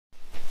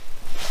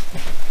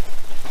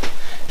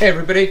Hey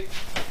everybody,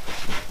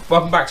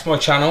 welcome back to my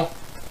channel,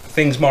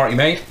 Things Marty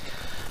Made.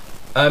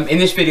 In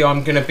this video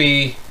I'm going to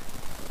be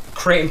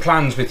creating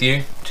plans with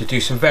you to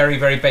do some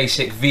very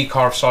basic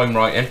V-Crave sign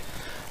writing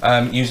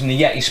using the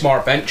Yeti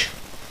Smartbench.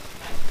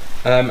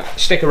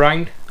 Stick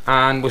around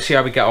and we'll see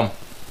how we get on.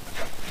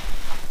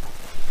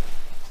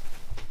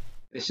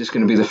 This is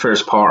going to be the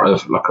first part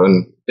of like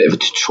a bit of a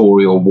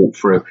tutorial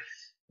walkthrough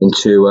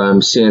into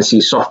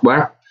CNC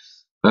software.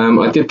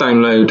 I did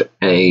download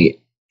a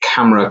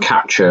camera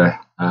capture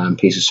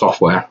piece of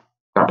software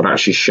that would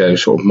actually show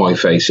sort of my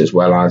face as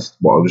well as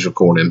what I was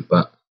recording,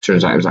 but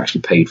turns out it was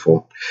actually paid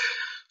for.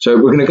 So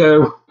we're going to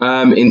go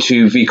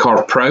into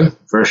Vcarve Pro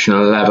version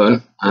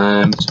 11.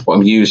 That's what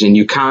I'm using.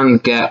 You can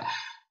get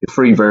the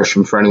free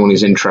version for anyone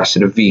who's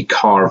interested of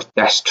Vcarve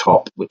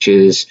Desktop, which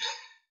is,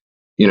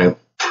 you know,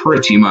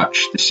 pretty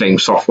much the same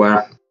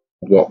software.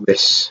 What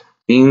this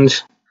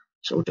means,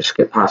 so we'll just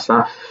skip past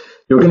that.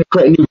 You're going to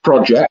create a new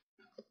project.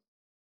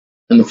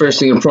 And the first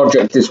thing a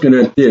project is going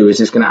to do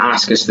is it's going to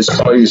ask us the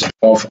size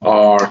of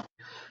our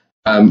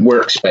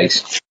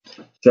workspace.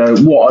 So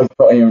what I've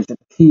got here is a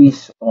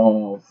piece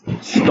of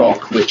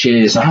stock which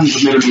is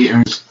 100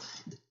 millimeters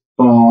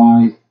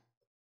by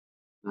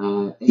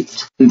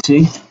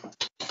 820.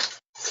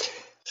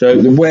 So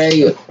the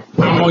way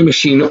my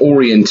machine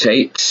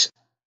orientates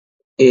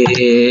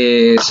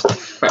is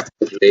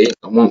effectively,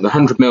 I want the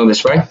 100 mil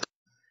this way.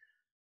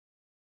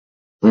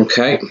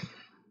 Okay,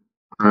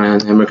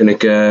 and then we're going to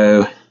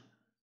go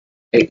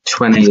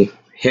 820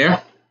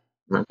 here.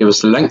 That'll give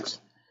us the length. So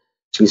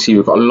you can see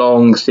we've got a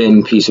long,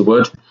 thin piece of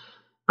wood.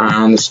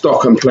 And the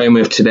stock I'm playing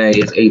with today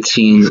is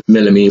 18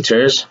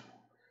 millimeters.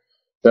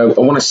 So I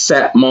want to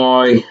set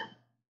my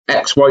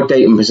XY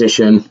datum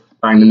position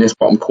down in this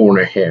bottom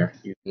corner here.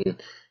 You can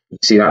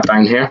see that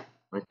down here.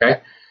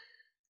 Okay.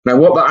 Now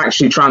what that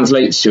actually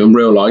translates to in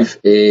real life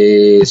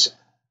is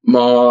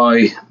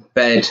my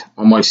bed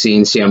on my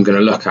CNC I'm going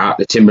to look at,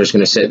 the timber is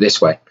going to sit this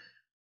way.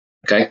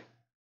 Okay.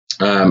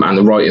 And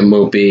the writing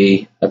will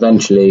be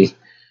eventually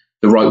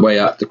the right way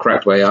up, the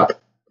correct way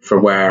up for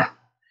where.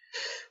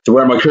 So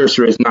where my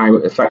cursor is now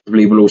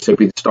effectively will also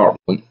be the start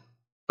point.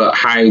 But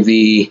how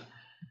the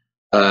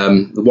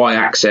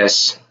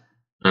y-axis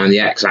and the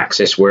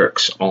x-axis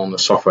works on the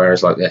software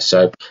is like this.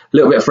 So a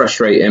little bit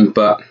frustrating,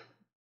 but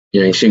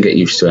you know, you shouldn't get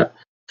used to it.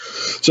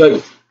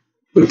 So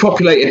we've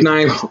populated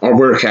now our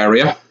work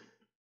area.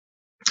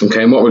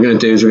 Okay, and what we're going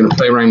to do is we're going to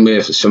play around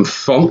with some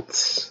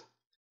fonts.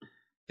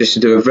 Just to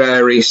do a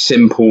very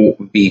simple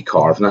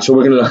V-Crave, and that's what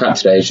we're going to look at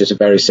today, is just a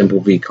very simple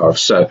V-Crave.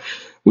 So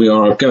we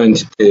are going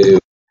to do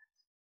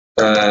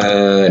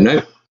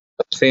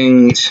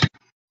things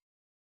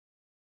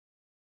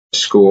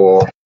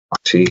score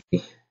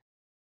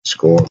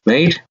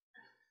made.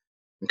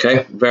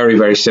 Okay,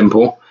 very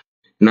simple.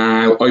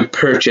 Now I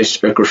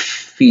purchased a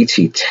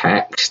graffiti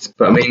text,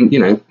 but I mean, you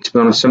know, to be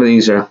honest, some of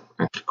these are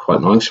actually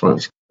quite nice. Right,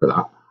 let's look at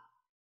that.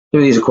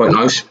 Some of these are quite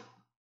nice.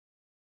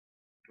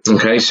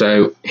 Okay,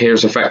 so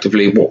here's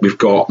effectively what we've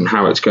got and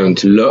how it's going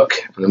to look.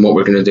 And then what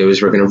we're going to do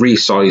is we're going to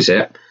resize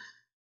it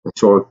and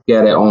sort of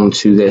get it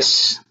onto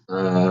this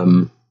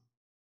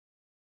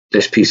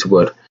this piece of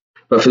wood.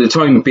 But for the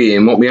time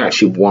being, what we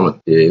actually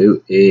want to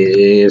do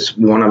is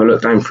we want to have a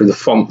look down through the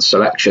font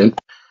selection.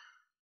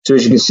 So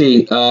as you can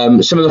see, some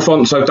of the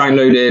fonts I've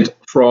downloaded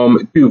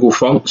from Google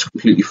Fonts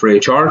completely free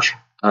of charge.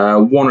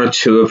 One or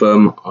two of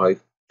them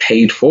I've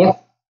paid for.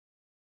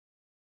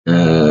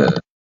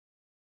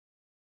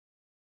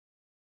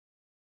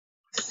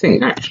 I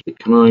think actually,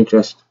 can I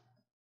just,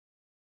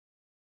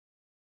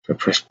 if I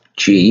press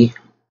G,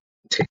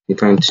 take me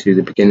down to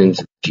the beginnings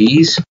of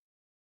G's.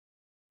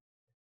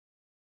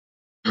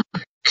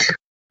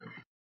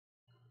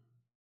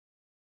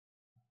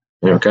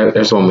 There we go,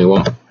 there's the one we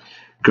want.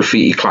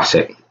 Graffiti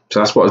Classic. So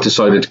that's what I've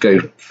decided to go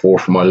for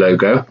my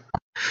logo.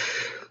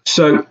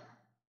 So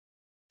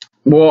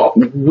what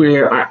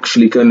we're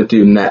actually going to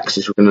do next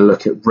is we're going to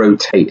look at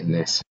rotating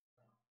this.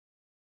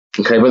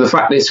 Okay, but the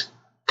fact it's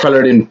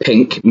coloured in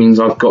pink means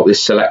I've got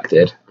this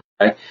selected.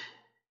 Okay,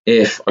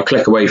 if I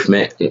click away from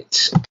it,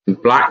 it's in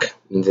black,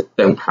 means I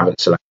don't have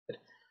it selected.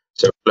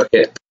 So look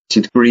at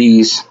 90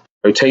 degrees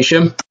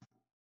rotation,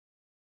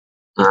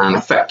 and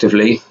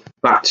effectively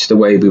that's the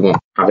way we want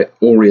to have it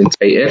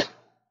orientated.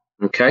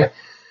 Okay,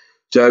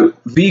 so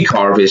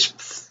Vcarve is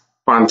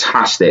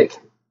fantastic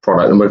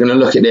product, and we're going to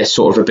look at this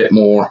sort of a bit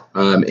more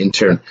in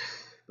turn.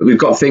 But we've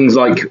got things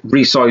like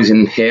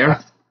resizing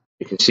here.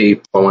 You can see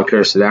by my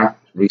cursor there,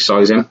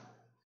 resizing.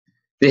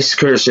 This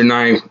cursor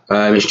now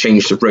is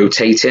changed to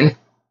rotating.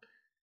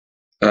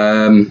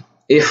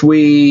 If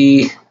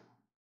we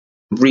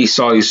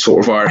resize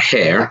sort of our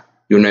hair,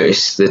 you'll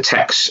notice the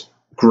text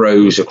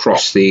grows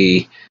across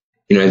the,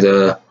 you know,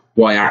 the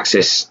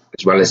y-axis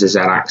as well as the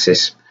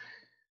z-axis.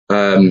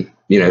 You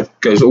know,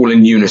 goes all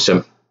in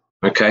unison.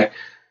 Okay,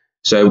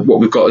 so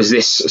what we've got is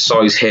this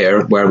size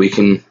here where we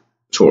can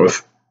sort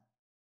of,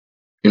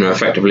 you know,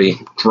 effectively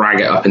drag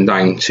it up and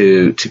down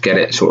to get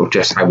it sort of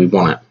just how we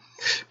want it.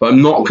 But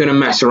I'm not going to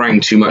mess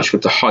around too much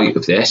with the height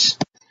of this,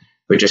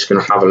 we're just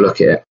going to have a look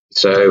at it.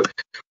 So you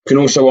can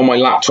also on my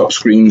laptop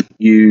screen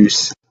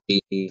use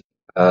the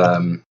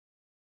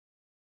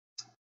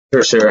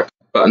cursor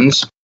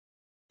buttons,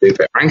 move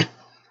it around.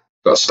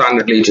 But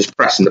standardly, just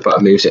pressing the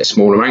button moves it a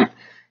small amount.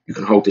 You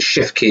can hold the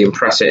shift key and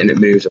press it and it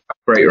moves a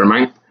greater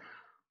amount.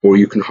 Or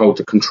you can hold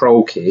the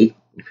control key.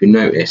 If you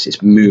notice,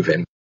 it's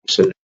moving.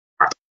 So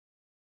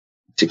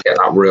to get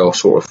that real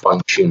sort of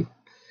fine tune.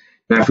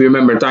 Now, if we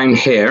remember down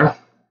here,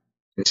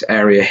 this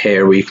area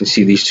here where you can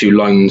see these two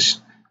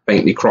lines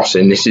faintly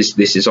crossing, this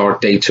is our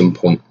datum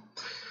point.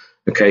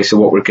 Okay, so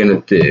what we're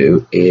going to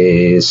do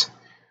is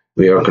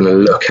we are going to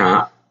look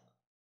at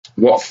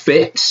what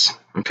fits.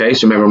 Okay,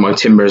 so remember my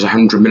timber is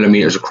 100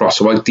 millimeters across,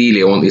 so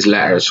ideally I want these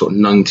letters sort of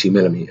 90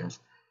 millimeters.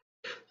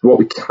 So what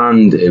we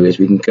can do is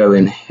we can go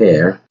in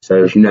here.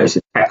 So as you notice,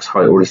 the text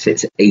height already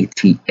sits at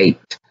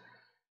 88.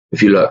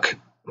 If you look,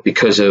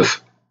 because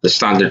of the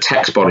standard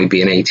text body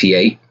being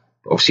 88,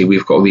 obviously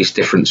we've got all these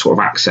different sort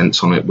of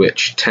accents on it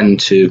which tend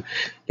to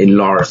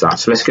enlarge that.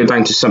 So let's go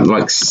down to something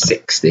like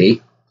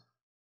 60.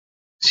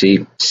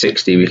 See,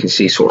 60 we can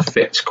see sort of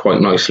fits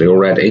quite nicely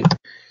already.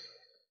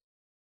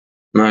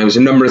 Now there's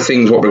a number of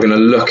things what we're going to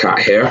look at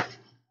here.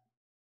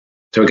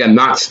 So again,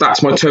 that's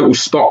my total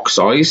stock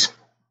size.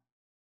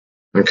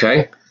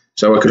 Okay,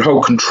 so I could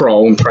hold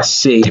Control and press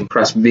C and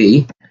press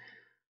V,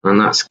 and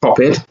that's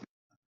copied.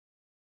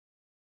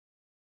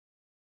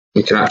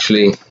 We can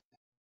actually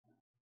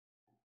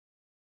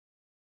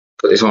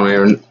put this on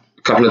here a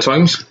couple of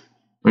times.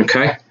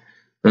 Okay,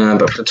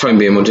 but for the time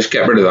being, we'll just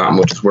get rid of that and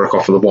we'll just work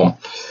off of the one.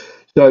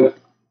 So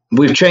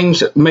we've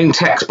changed main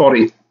text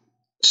body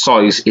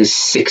size is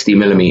 60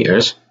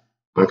 millimeters.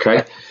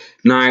 Okay,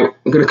 now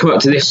I'm going to come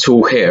up to this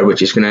tool here,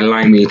 which is going to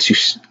allow me to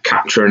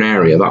capture an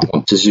area that I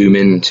want to zoom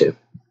into.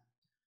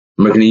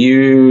 And we're going to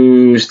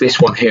use this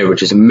one here,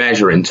 which is a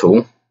measuring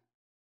tool.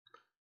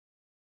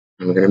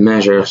 And we're going to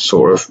measure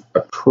sort of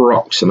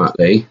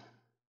approximately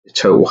the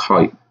total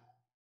height.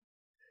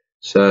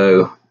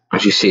 So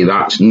as you see,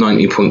 that's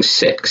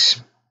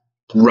 90.6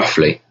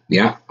 roughly.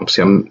 Yeah,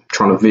 obviously I'm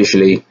trying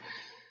to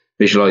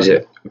visualize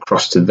it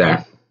across to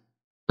there.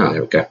 Oh,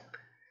 there we go.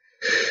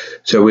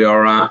 So we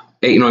are at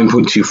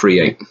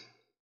 89.238.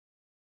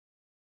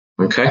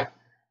 Okay,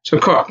 so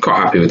quite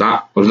happy with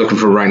that. I was looking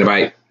for around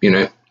about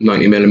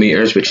 90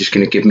 millimeters, which is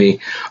going to give me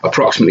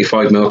approximately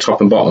 5 mil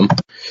top and bottom.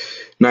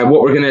 Now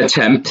what we're going to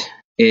attempt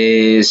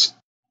is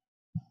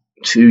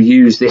to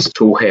use this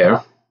tool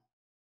here,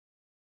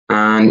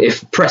 and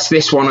if press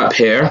this one up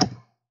here,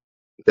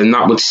 then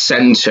that would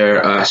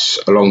center us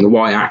along the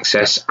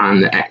y-axis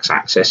and the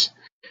x-axis.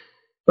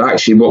 But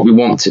actually what we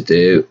want to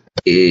do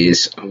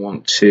is I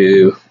want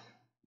to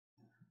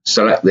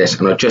select this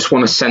and I just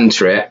want to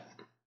center it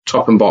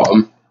top and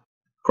bottom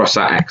across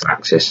that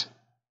x-axis.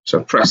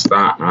 So press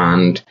that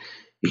and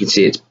you can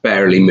see it's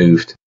barely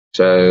moved.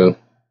 So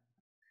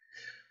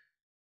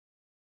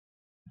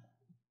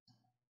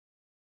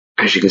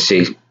as you can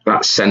see,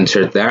 that's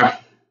centered there,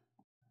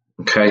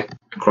 okay,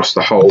 across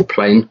the whole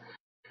plane.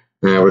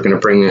 Now we're going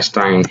to bring this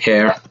down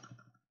here.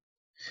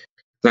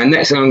 Now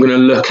next thing I'm going to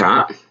look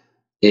at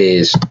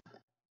is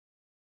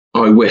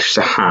I wish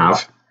to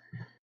have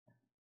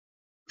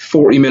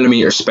 40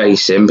 millimeter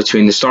spacing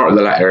between the start of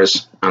the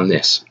letters and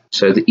this.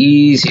 So the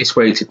easiest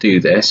way to do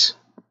this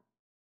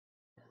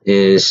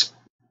is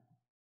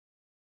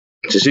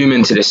to zoom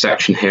into this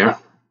section here. I'm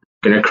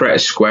going to create a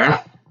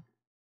square.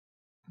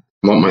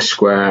 I want my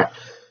square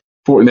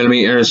 40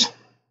 millimeters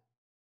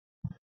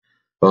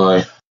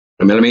by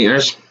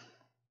millimeters.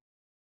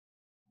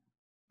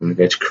 I'm going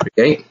to go to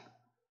create.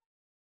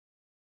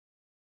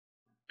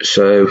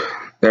 So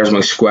there's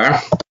my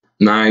square.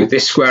 Now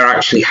this square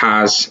actually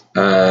has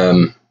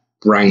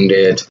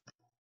rounded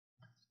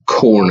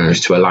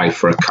corners to allow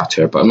for a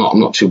cutter, but I'm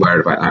not too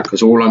worried about that,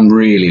 because all I'm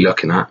really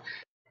looking at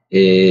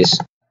is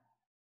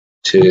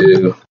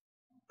to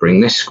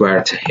bring this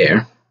square to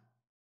here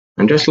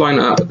and just line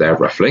it up there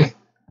roughly.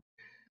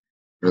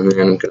 And then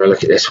I'm going to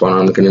look at this one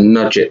and I'm going to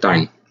nudge it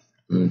down.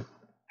 And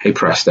hey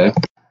presto,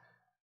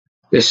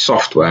 this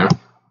software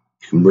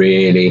can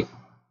really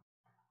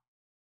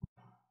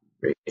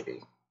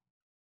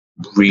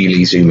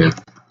zoom in.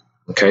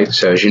 Okay,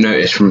 so as you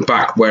notice from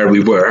back where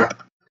we were,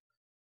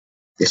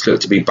 this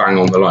looked to be bang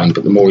on the line,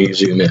 but the more you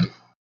zoom in,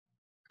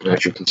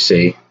 as you can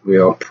see, we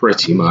are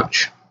pretty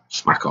much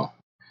smack on.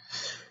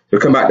 So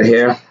come back to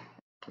here,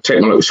 I'll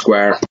take my little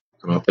square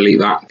and I'll delete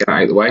that, get it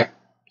out of the way. As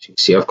you can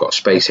see, I've got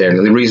space here,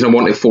 and the reason I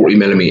wanted 40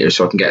 millimeters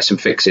so I can get some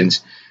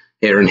fixings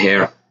here and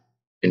here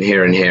and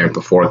here and here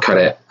before I cut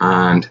it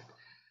and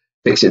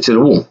fix it to the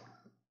wall.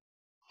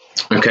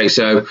 Okay,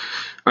 so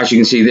as you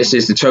can see, this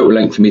is the total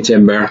length of my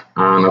timber,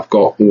 and I've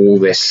got all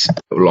this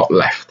lot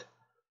left.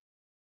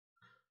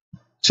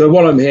 So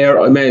while I'm here,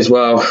 I may as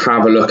well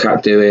have a look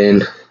at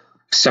doing a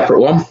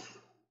separate one.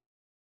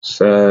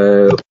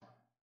 So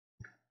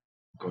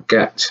I'll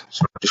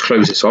just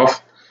close this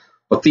off.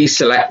 I'll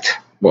deselect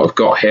what I've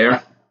got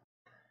here.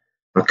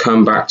 I'll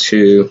come back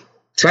to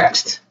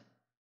text.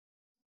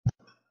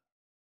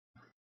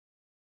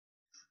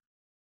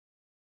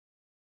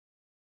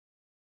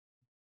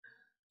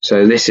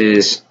 So this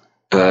is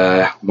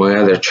my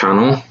other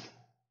channel.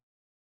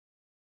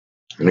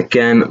 And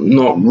again, I'm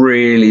not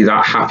really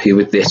that happy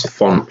with this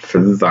font for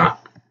that.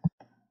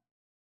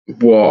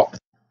 What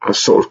I've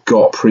sort of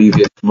got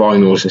previous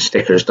vinyls and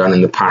stickers done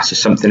in the past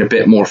is something a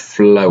bit more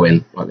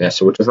flowing like this.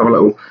 So we'll just have a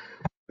little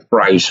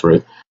browse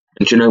through.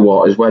 And do you know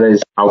what? As well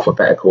as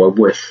alphabetical, I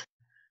wish,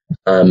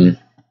 I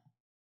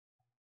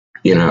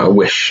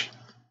wish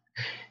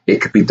it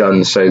could be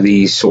done so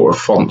these sort of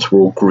fonts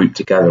were all grouped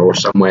together, or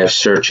some way of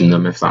searching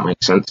them, if that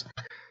makes sense.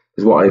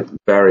 Because what I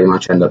very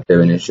much end up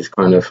doing is just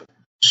kind of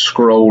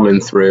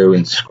scrolling through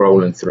and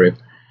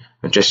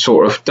just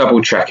sort of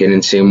double checking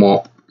and seeing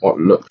what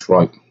looks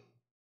right.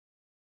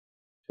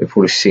 You've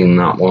probably seen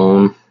that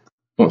one.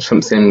 Want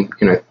something,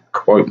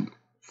 quite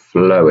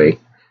flowy.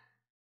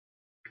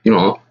 You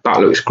know,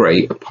 that looks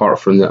great, apart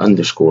from the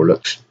underscore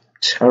looks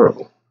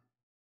terrible.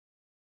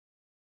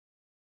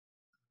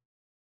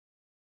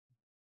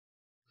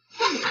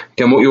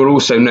 Again, what you'll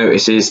also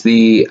notice is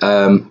the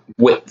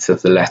width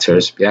of the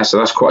letters. Yeah, so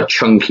that's quite a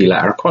chunky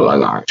letter. I quite like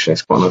that, actually.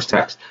 It's quite a nice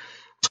text.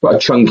 It's quite a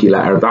chunky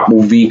letter. That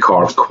will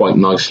V-Carve quite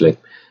nicely.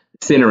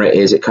 The thinner it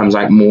is, it comes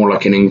out more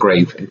like an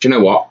engrave. And do you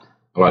know what?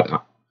 I like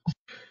that.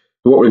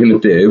 So what we're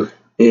going to do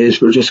is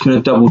we're just going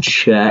to double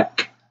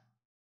check.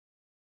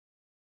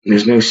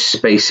 There's no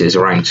spaces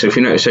around. So if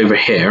you notice over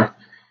here,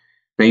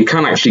 now you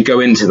can actually go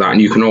into that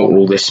and you can alter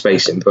all this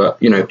spacing, but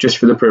just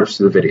for the purpose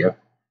of the video,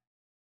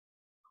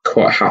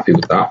 quite happy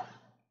with that.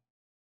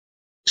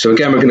 So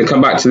again, we're going to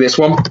come back to this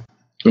one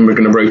and we're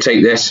going to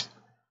rotate this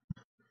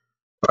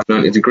by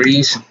 90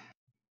 degrees.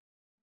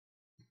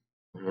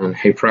 And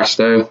hey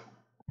presto,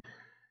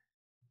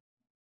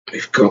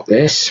 we've got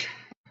this.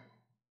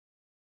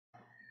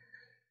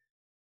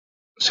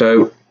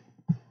 So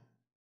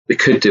we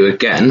could do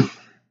again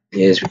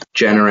is we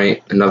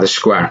generate another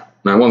square.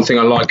 Now, one thing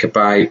I like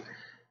about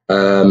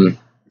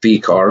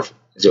Vcarve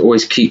is it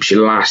always keeps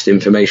your last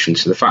information.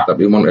 So the fact that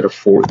we wanted a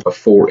 40 by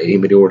 40,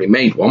 we'd already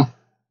made one.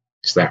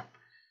 It's there.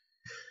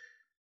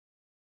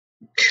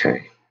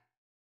 Okay.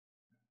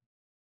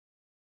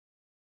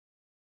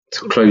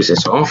 So close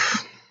this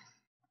off.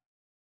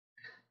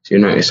 So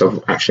you notice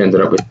I've actually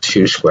ended up with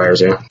 2 squares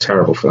here.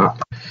 Terrible for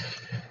that.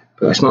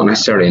 But that's not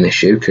necessarily an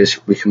issue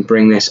because we can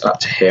bring this up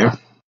to here.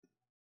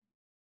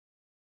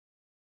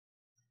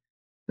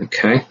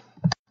 Okay.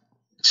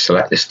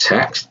 Select this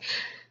text.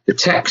 The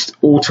text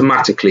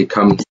automatically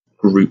comes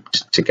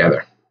grouped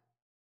together.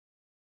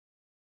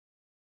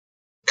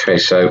 Okay,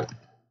 so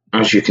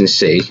as you can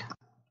see,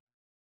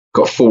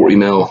 got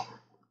 40mm,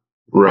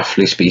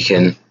 roughly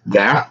speaking,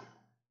 there,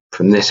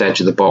 from this edge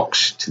of the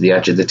box to the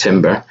edge of the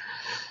timber.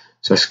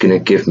 So that's going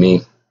to give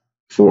me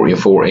 40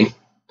 and 40.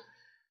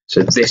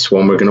 So this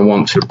one we're going to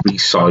want to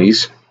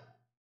resize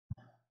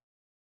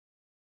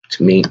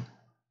to meet.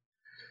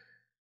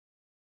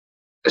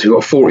 So we've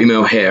got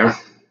 40mm here,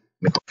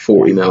 we've got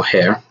 40mm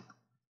here,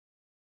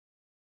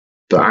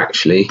 but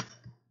actually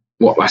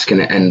what that's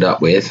going to end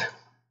up with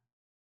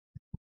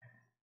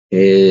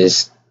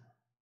is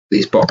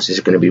these boxes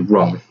are going to be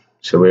wrong.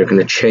 So we're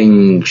going to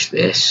change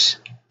this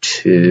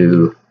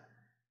to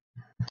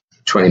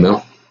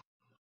 20mm.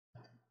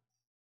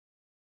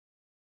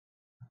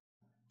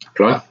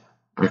 Apply.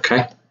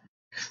 Okay.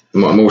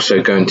 And what I'm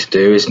also going to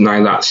do is,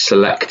 now that's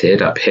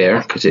selected up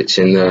here, because it's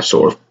in the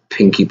sort of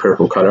pinky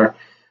purple colour,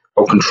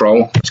 hold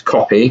Control, it's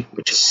copy,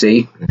 which is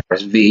C, and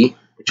press V,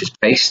 which is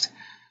paste.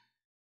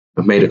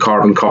 I've made a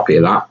carbon copy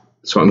of that.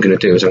 So what I'm going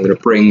to do is I'm going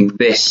to bring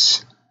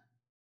this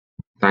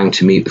down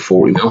to meet the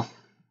 40mm.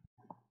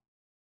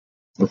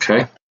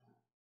 Okay.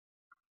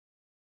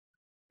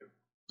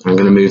 I'm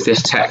going to move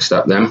this text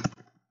up then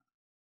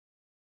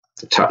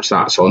to touch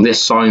that. So on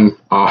this sign,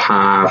 I'll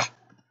have,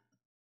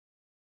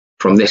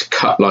 from this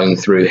cut line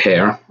through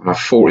here, I'll have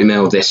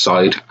 40mm this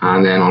side,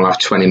 and then I'll have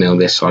 20mm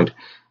this side.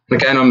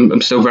 And again,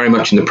 I'm still very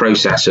much in the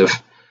process of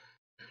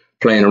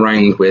playing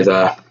around with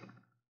the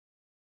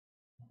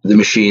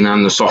machine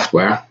and the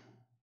software.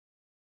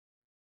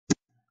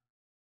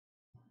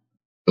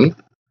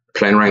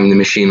 Playing around with the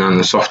machine and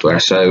the software,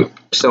 so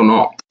still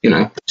not,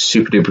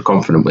 super duper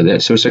confident with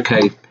it. So it's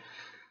okay to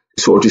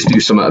sort of just do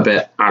something a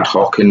bit ad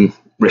hoc and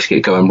risk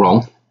it going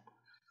wrong.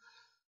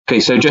 Okay,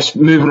 so just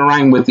moving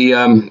around with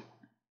the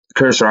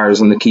cursor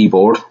arrows on the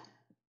keyboard,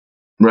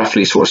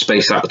 roughly sort of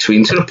space that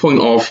between to the point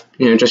of,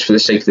 just for the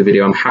sake of the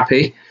video, I'm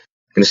happy.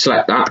 I'm going to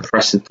select that,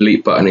 press the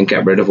delete button and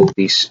get rid of all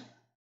these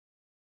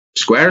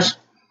squares.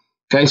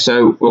 Okay,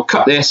 so we'll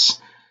cut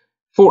this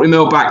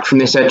 40mm back from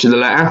this edge of the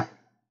letter.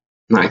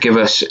 That'll give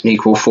us an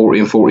equal 40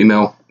 and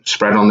 40mm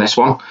spread on this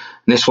one. And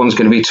this one's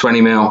going to be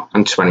 20mm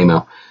and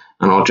 20mm.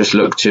 And I'll just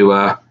look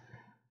to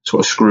sort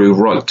of screw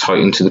right tight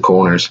into the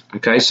corners.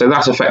 Okay, so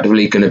that's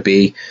effectively going to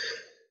be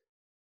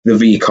the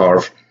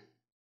V-Carve.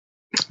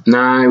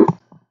 Now,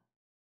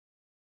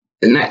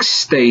 the next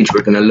stage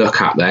we're going to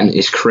look at then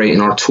is creating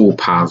our tool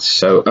paths.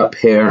 So up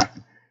here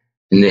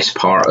in this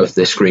part of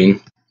the screen,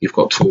 you've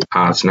got tool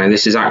paths. Now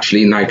this is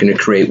actually now going to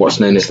create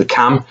what's known as the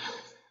CAM,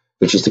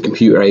 which is the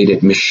computer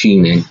aided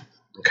machining.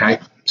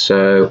 Okay,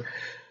 so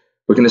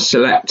we're going to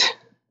select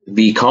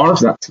V-Carve.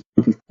 That's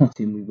the type of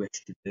cutting we wish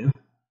to do.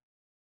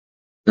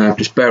 Now,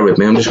 just bear with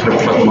me. I'm just going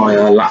to plug my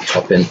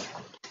laptop in.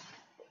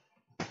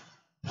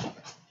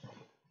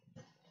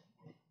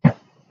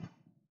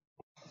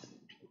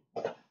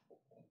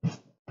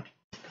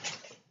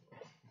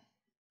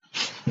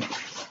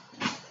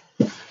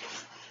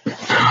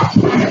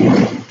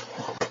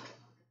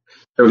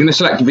 So we're going to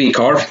select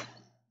V-Carve.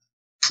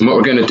 And what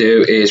we're going to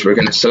do is we're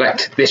going to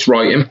select this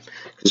writing.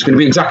 It's going to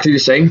be exactly the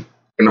same.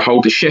 We're going to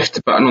hold the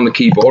shift button on the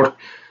keyboard and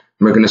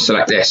we're going to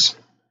select this.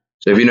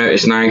 So if you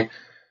notice now,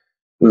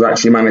 we've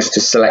actually managed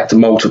to select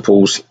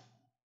multiples.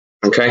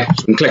 Okay, so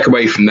I can click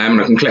away from them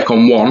and I can click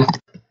on one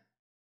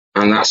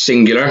and that's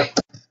singular. I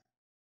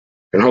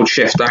can hold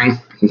shift down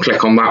and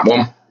click on that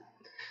one.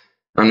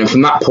 And then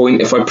from that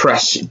point, if I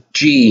press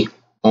G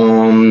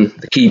on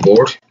the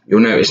keyboard, you'll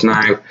notice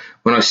now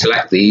when I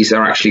select these,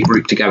 they're actually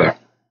grouped together.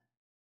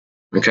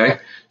 Okay,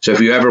 so if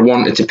you ever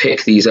wanted to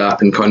pick these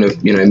up and kind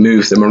of,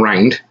 move them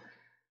around,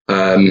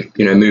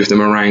 move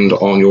them around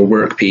on your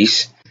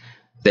workpiece,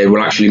 they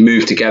will actually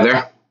move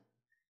together.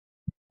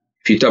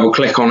 If you double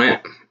click on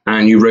it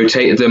and you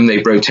rotated them, they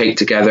rotate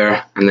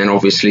together, and then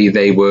obviously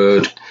they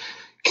would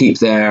keep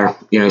their,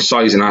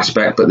 size and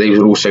aspect, but they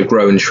would also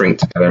grow and shrink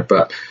together.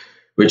 But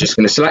we're just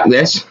going to select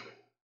this,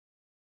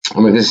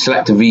 and we're going to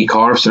select a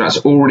V-Carve. So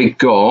that's already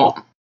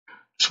got,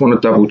 just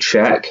want to double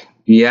check.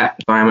 Yeah,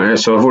 diameter.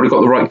 So I've already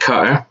got the right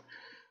cutter.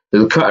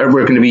 The cutter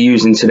we're going to be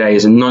using today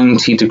is a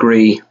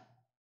 90-degree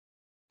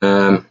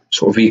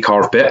sort of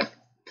V-Carve bit.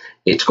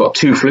 It's got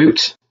two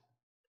flutes.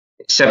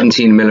 It's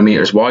 17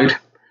 millimeters wide.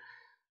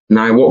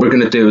 Now what we're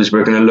going to do is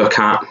we're going to look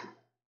at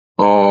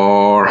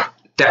our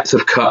depth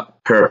of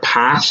cut per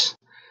pass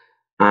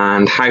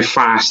and how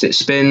fast it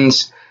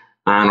spins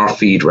and our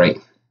feed rate.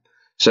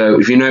 So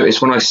if you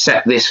notice, when I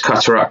set this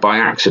cutter up by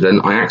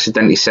accident, I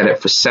accidentally set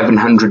it for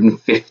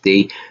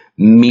 750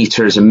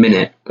 meters a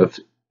minute of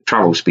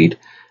travel speed.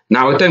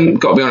 Now, got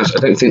to be honest, I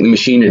don't think the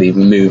machine had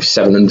even moved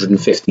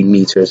 750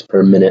 meters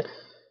per minute.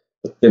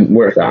 I didn't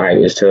work that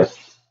out as to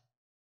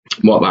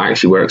what that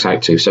actually works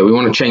out to. So we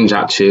want to change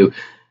that to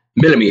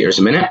millimeters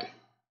a minute.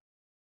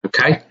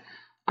 Okay.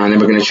 And then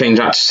we're going to change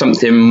that to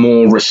something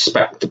more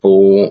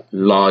respectable,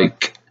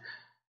 like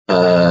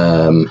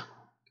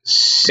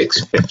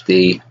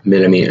 650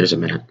 millimeters a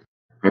minute.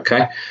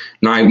 Okay.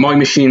 Now my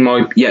machine,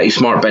 my Yeti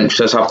Smartbench,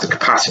 does have the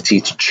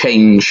capacity to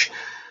change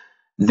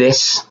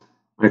this.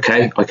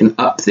 Okay, I can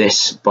up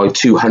this by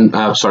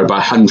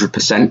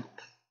 100%,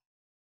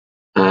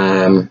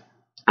 and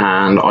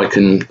I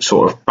can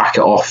sort of back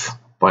it off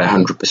by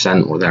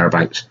 100% or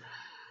thereabouts.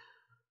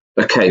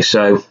 Okay,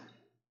 so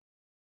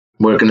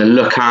we're going to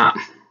look at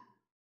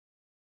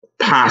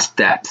pass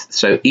depth.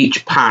 So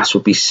each pass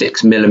would be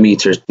 6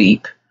 millimeters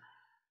deep.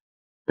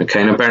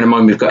 Okay, now bear in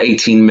mind we've got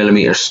 18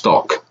 millimeter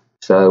stock.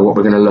 So what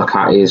we're going to look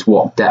at is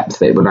what depth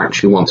they would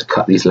actually want to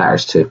cut these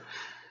letters to.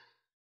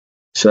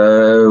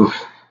 So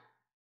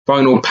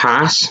final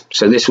pass,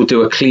 so this will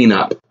do a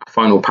cleanup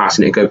final pass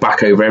and it'll go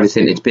back over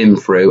everything it's been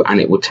through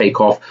and it will take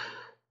off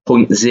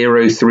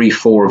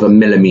 0.034 of a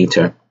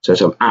millimeter. So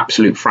it's an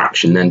absolute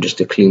fraction then just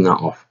to clean that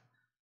off.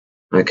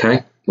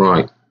 Okay,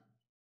 right.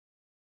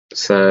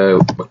 So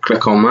we'll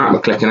click on that,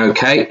 we're clicking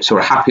OK, so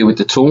we're happy with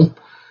the tool.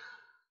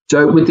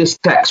 So with this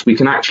text, we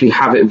can actually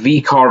have it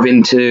V-carve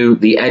into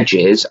the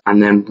edges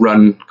and then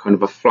run kind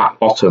of a flat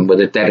bottom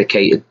with a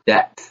dedicated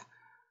depth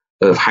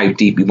of how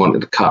deep we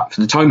wanted to cut.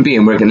 For the time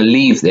being, we're going to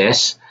leave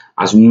this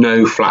as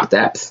no flat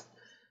depth.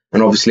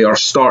 And obviously our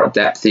start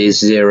depth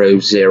is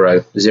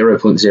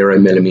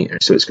 0.0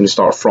 millimeters. So it's going to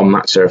start from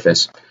that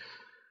surface.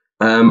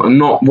 I'm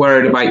not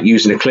worried about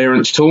using a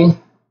clearance tool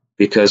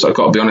because I've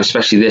got to be honest,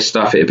 especially this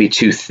stuff, it'd be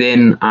too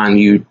thin and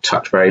you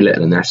touch very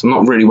little in there. So I'm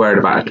not really worried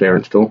about a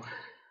clearance tool.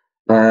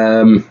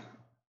 And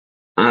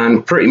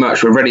pretty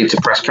much we're ready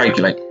to press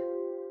calculate.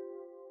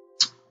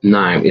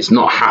 Now it's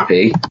not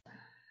happy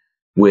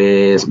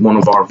with one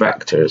of our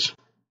vectors.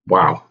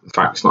 Wow, in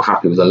fact it's not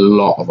happy with a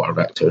lot of our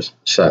vectors.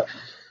 So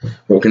what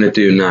we're going to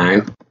do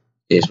now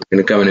is we're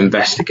going to go and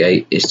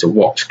investigate as to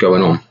what's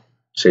going on.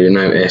 So you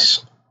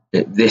notice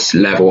that this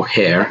level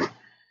here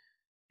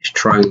is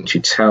trying to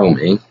tell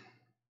me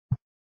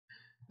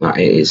that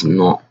it is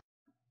not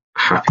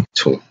happy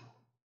at all.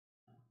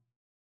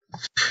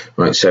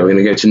 Right, so we're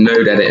going to go to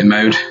node editing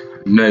mode.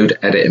 Node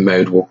editing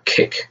mode will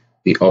kick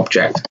the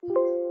object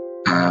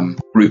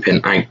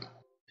grouping out.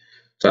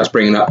 So that's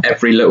bringing up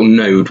every little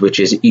node, which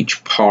is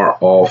each part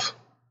of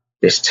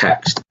this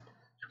text.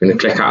 I'm going to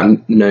click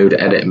out node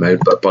editing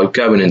mode, but by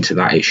going into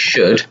that, it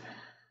should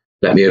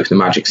let me open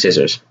the magic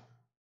scissors.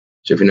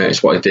 So if you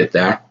notice what I did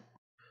there,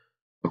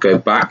 I'll go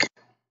back.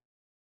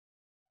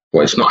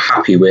 What it's not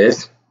happy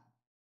with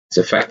is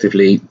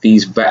effectively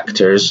these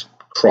vectors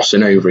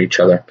crossing over each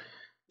other.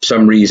 For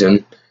some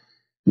reason,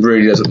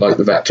 really doesn't like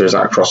the vectors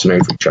that are crossing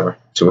over each other.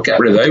 So we'll get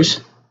rid of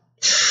those.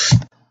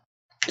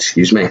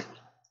 Excuse me.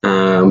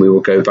 We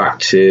will go back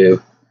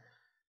to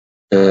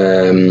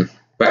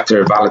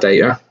vector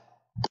validator.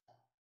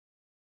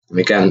 And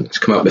again, it's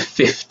come up with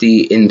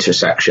 50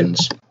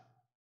 intersections.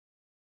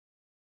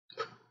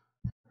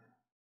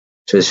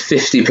 So there's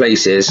 50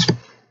 places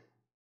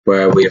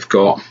where we've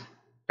got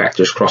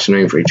vectors crossing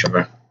over each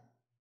other.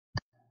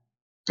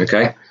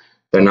 Okay,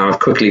 so now I've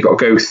quickly got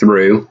to go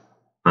through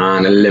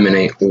and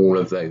eliminate all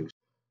of those.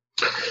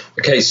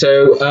 Okay,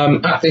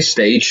 so at this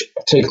stage,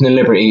 I've taken the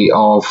liberty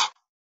of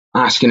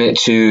asking it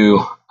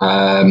to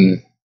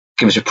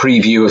give us a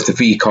preview of the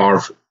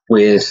Vcarve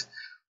with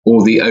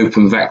all the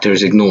open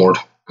vectors ignored.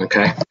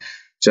 Okay,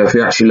 so if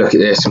we actually look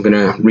at this, I'm going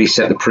to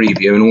reset the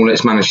preview, and all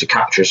it's managed to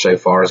capture so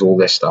far is all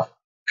this stuff.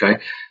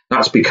 Okay,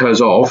 that's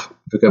because of,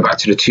 if we go back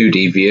to the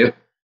 2D view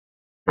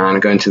and I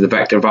go into the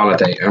vector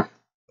validator,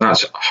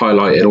 that's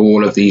highlighted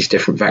all of these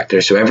different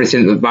vectors. So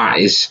everything that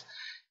is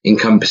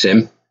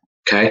encompassing,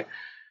 okay,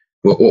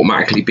 will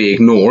automatically be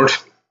ignored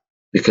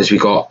because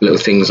we've got little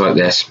things like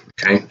this.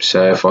 Okay,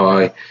 so if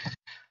I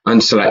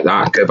unselect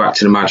that, go back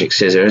to the magic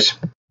scissors,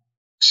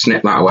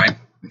 snip that away.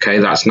 Okay,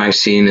 that's now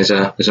seen as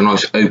a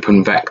nice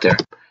open vector.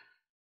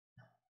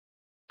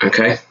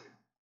 Okay,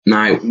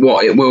 now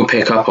what it will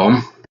pick up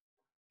on,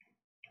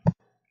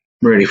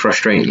 really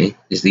frustratingly,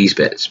 is these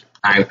bits.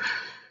 Now,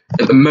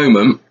 at the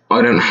moment,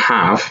 I don't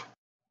have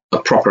a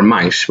proper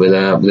mouse with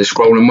a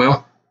scrolling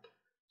wheel.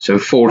 So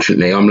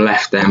unfortunately, I'm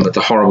left then with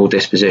the horrible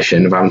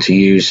disposition of having to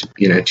use,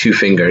 2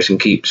 fingers and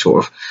keep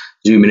sort of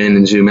zooming in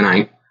and zooming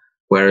out.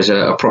 Whereas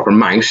a proper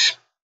mouse,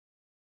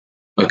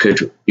 I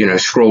could,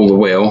 scroll the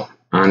wheel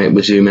and it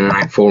would zoom in and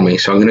out for me.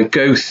 So I'm going to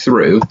go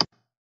through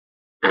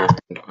and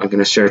I'm going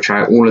to search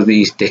out all of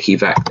these dicky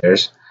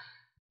vectors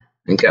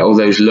and get all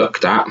those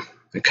looked at.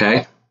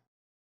 Okay.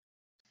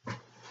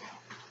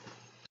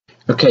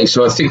 Okay,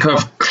 so I think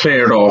I've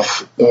cleared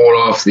off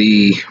all of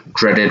the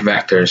dreaded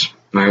vectors.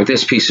 Now with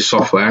this piece of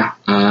software,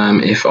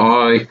 if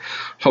I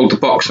hold the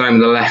box down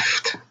with the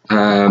left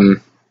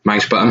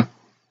mouse button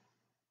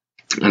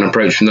and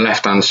approach from the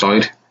left hand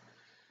side,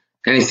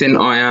 anything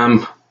I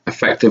am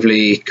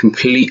effectively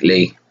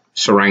completely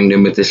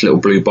surrounding with this little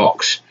blue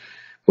box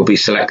will be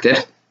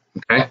selected.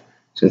 Okay,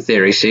 so in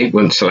theory, see, it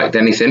won't select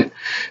anything.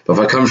 But if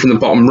I come from the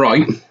bottom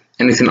right,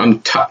 anything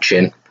I'm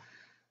touching,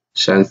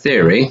 so in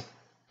theory,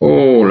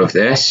 all of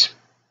this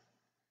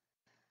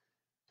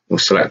will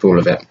select all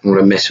of it. All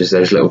I miss was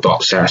those little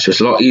dots there, so it's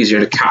a lot easier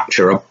to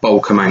capture a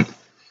bulk amount.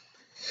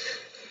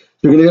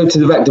 We're going to go to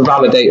the vector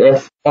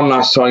validator one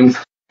last time,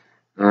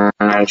 and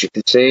as you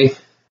can see,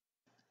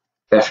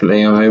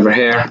 definitely I'm over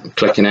here, I'm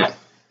clicking it.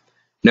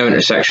 No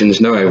intersections,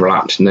 no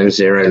overlaps, no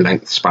zero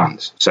length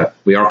spans. So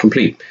we are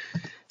complete.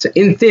 So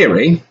in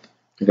theory,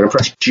 I'm going to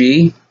press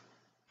G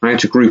now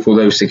to group all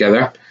those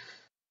together.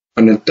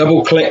 I'm going to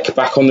double click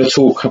back on the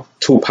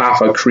tool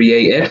path I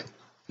created.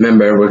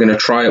 Remember, we're going to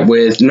try it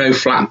with no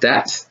flat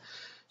depth.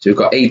 So we've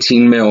got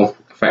 18mm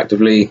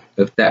effectively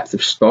of depth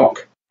of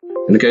stock.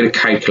 I'm going to go to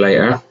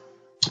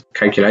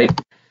calculate.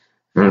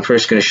 And I'm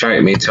first going to shout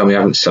at me and tell me I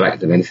haven't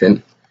selected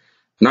anything.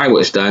 Now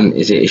what it's done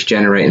is it is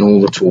generating all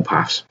the tool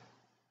paths.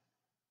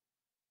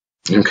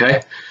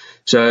 Okay,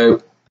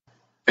 so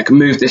I can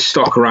move this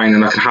stock around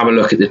and I can have a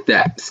look at the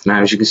depth.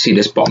 Now as you can see,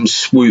 this bottom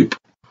swoop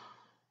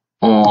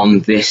on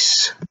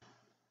this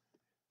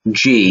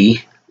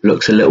G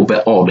looks a little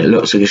bit odd. It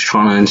looks like it's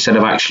trying to, instead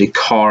of actually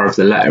carve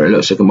the letter, it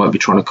looks like it might be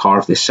trying to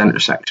carve this center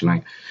section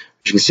out.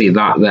 You can see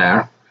that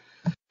there.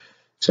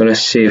 So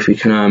let's see if we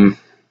can have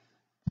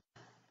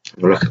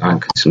a look at that,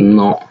 because it's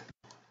not.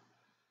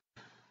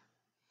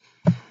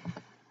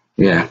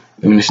 Yeah,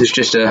 I mean, this is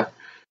just a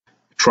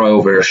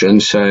trial version,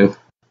 so it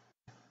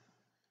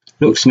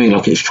looks to me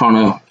like it's trying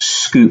to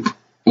scoop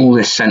all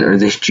this center of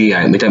this G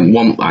out. We don't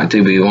want that,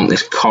 do we? We want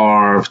this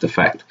carved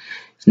effect.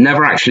 It's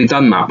never actually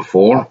done that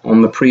before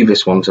on the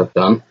previous ones I've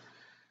done.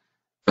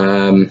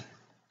 It's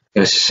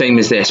the same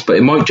as this, but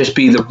it might just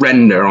be the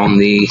render on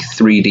the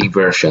 3D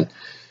version.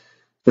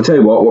 I'll tell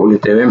you what we're going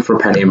to do, in for a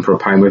penny, in for a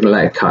pound, we're going to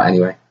let it cut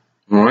anyway.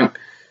 Alright,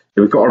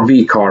 so we've got our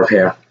V-Crave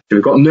here. So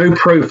we've got no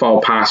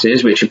profile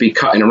passes, which would be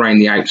cutting around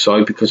the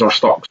outside because our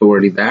stock's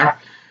already there.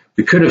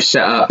 We could have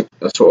set up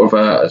a sort of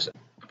a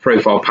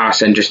profile pass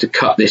then just to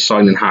cut this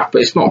side in half,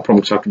 but it's not a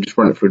problem because I can just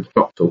run it through the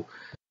chop tool.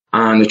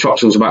 And the chop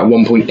tool is about a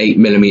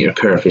 1.8mm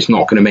curve. It's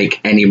not going to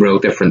make any real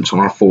difference on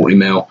our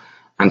 40mm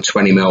and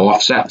 20mm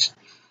offsets.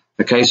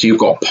 Okay, so you've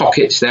got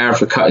pockets there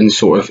for cutting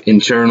sort of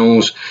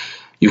internals.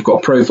 You've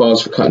got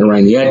profiles for cutting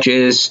around the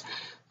edges.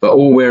 But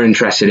all we're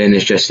interested in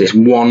is just this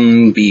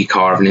one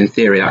V-Crave, and in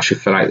theory that should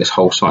fill out this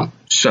whole side.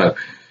 So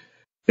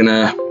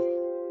we're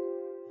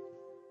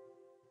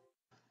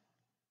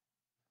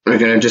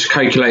gonna just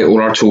calculate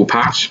all our tool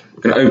paths.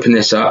 We're gonna open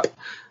this up.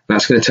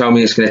 That's going to tell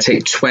me it's going to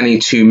take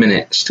 22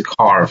 minutes to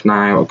carve.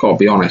 Now, I've got to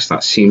be honest,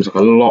 that seems like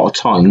a lot of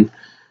time to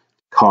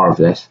carve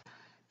this.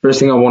 First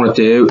thing I want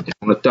to do is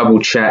I want to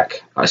double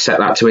check I set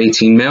that to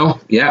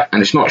 18mm. Yeah,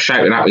 and it's not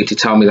shouting at me to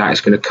tell me that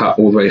it's going to cut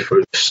all the way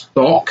through the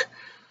stock.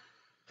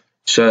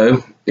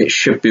 So it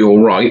should be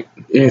all right.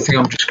 The only thing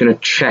I'm just going to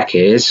check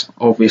is,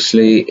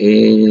 obviously,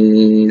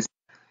 is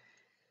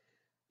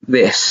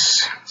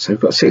this. So we've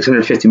got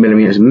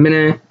 650mm a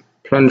minute,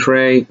 plunge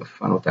rate,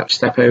 final depth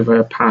step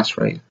over, pass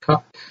rate,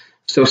 cut.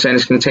 Still saying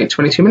it's going to take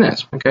 22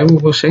 minutes. Okay,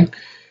 we'll see.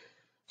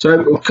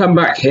 So we'll come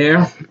back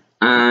here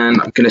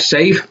and I'm going to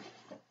save.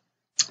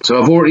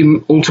 So I've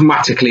already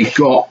automatically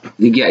got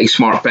the Yeti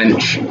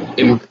Smartbench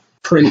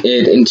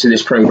imprinted into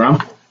this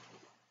program.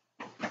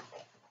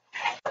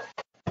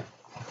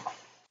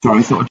 Sorry,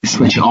 I thought I'd just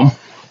switch it on.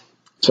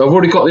 So I've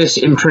already got this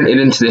imprinted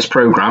into this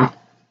program.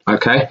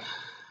 Okay.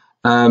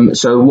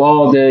 So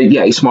while the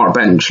Yeti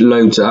Smartbench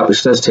loads up,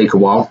 which does take a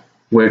while,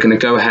 we're going to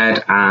go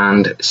ahead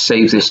and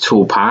save this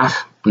toolpath.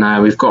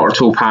 Now we've got our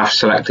toolpath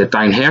selected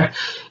down here.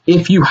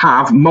 If you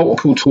have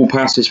multiple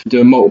toolpaths for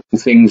doing multiple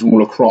things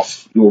all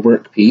across your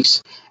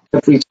workpiece,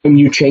 every time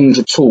you change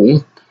a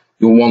tool,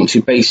 you'll want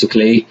to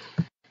basically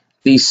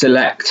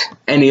deselect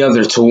any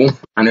other tool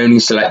and only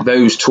select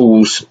those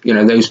tools, you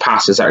know, those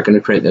passes that are going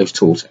to create those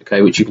tools.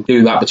 Okay, which you can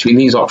do that between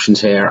these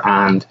options here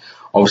and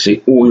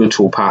obviously all your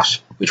toolpaths,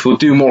 which will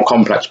do more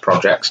complex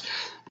projects.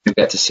 You'll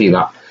get to see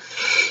that.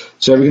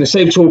 So we're going to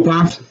save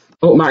toolpath.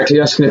 Automatically,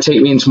 that's going to take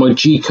me into my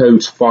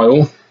G-code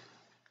file.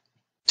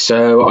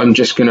 So I'm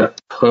just going to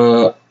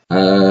put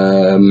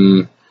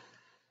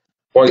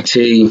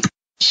Yeti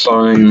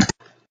sign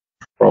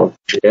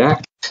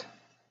project.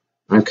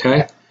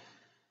 Okay.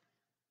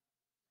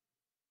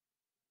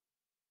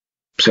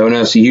 So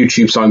now it's a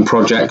YouTube sign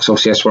project. So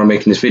obviously that's what I'm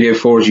making this video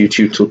for, is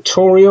YouTube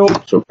tutorial.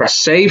 So press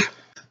save.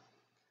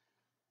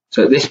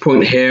 So at this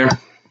point here,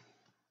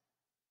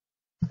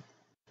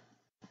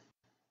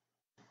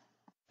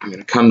 I'm going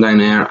to come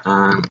down here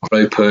and I'll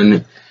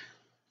open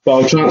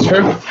file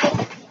transfer.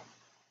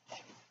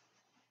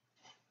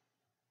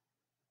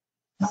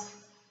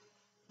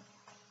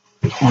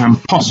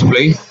 And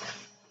possibly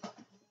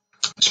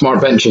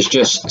Smartbench is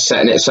just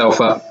setting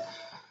itself up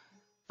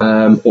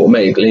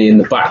automatically in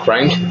the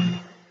background.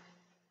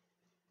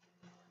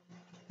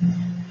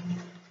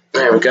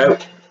 There we go.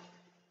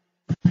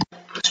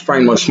 Let's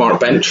find my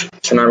Smartbench.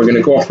 So now we're going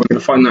to go off, we're going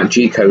to find that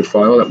G-code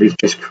file that we've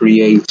just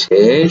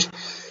created.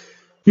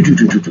 So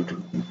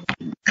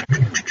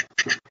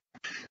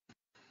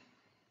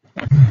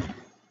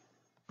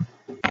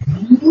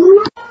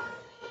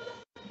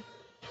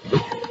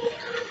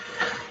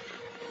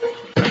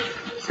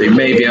you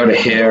may be able to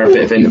hear a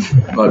bit of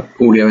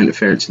audio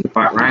interference in the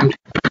background.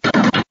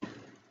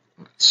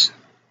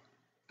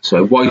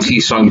 So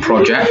Yeti sign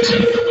project.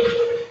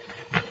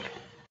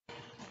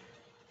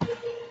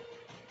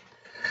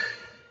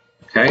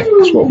 Okay,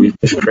 that's what we've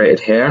just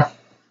created here.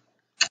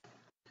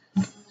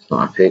 It's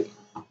not happy.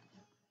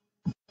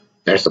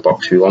 There's the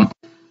box we want.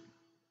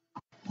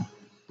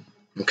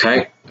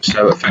 Okay,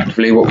 so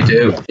effectively what we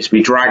do is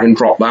we drag and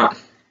drop that,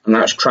 and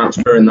that's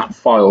transferring that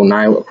file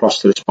now across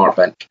to the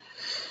Smartbench.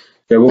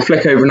 So we'll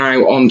flick over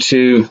now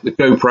onto the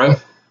GoPro,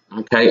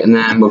 okay, and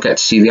then we'll get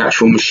to see the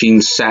actual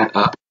machine set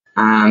up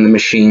and the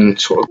machine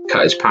sort of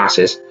cut its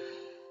passes.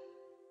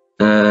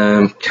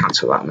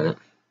 Cancel that a minute.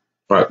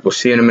 Right, we'll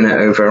see you in a minute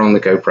over on the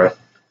GoPro.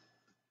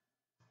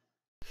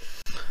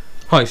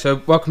 Hi,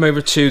 so welcome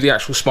over to the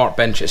actual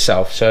Smartbench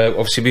itself. So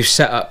obviously we've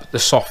set up the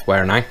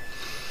software now.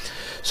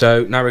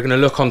 So now we're going to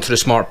look onto the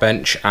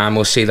Smartbench and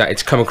we'll see that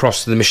it's come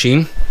across to the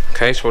machine.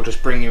 Okay, so I'll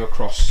just bring you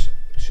across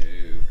to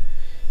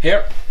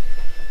here.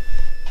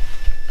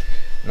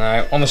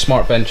 Now on the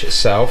Smartbench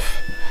itself,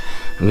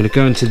 I'm going to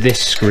go into this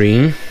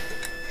screen.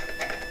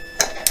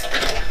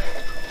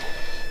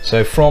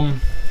 So from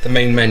the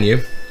main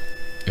menu,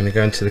 I'm going to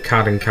go into the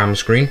CAD and Cam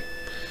screen.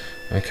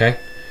 Okay.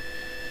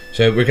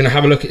 So we're going to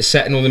have a look at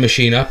setting all the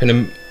machine up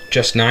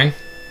just now.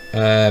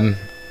 We're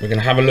going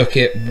to have a look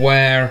at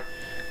where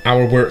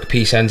our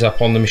workpiece ends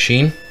up on the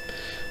machine.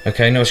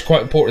 Okay, now it's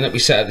quite important that we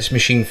set up this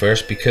machine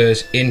first,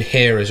 because in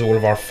here is all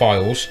of our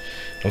files.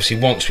 Obviously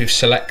once we've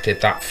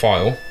selected that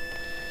file,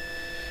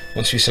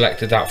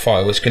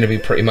 it's going to be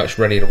pretty much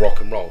ready to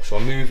rock and roll. So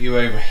I'll move you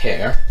over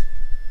here.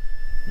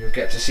 You'll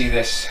get to see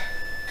this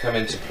come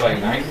into play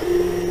now.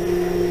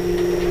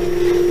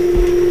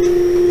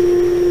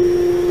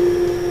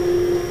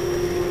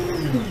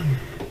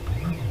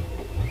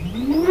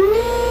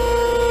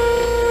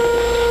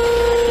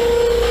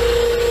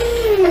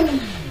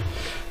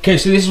 Okay,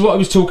 so this is what I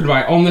was talking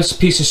about. On this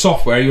piece of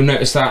software, you'll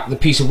notice that the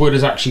piece of wood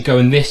is actually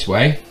going this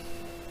way.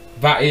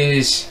 That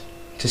is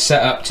to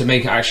set up to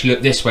make it actually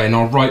look this way, and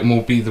our right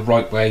will be the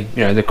right way,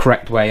 you know, the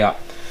correct way up.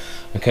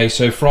 Okay,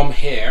 so from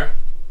here,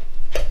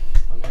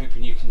 I'm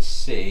hoping you can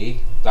see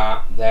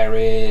that there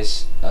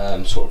is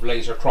sort of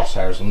laser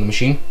crosshairs on the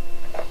machine.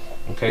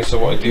 Okay, so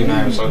what I do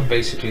now is I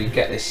basically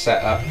get this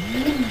set up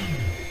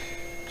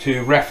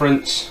to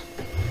reference.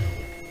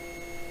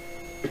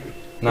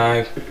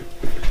 Now,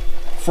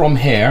 from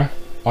here,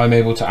 I'm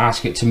able to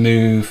ask it to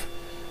move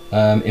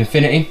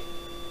infinity.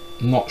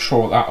 I'm not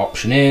sure what that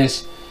option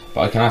is,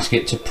 but I can ask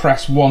it to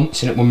press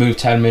once and it will move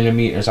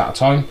 10mm at a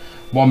time,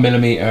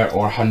 1mm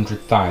or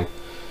 100 thou.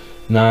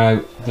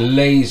 Now the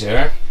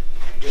laser,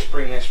 just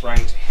bring this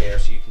round to here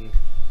so you can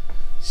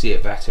see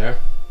it better.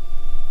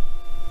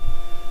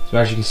 So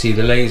as you can see,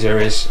 the laser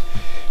is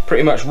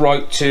pretty much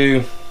right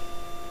to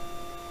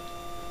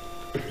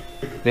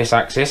this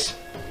axis,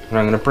 and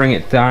I'm going to bring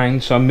it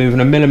down, so I'm moving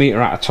 1mm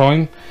at a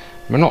time.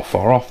 We're not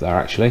far off there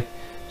actually,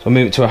 so I'll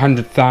move it to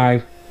 100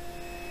 thou.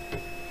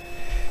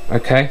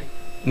 Okay,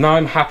 now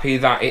I'm happy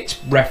that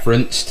it's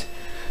referenced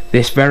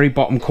this very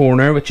bottom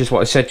corner, which is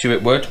what I said to you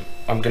it would.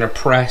 I'm going to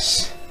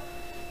press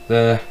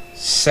the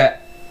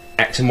set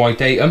X and Y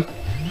datum,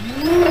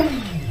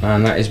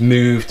 and that is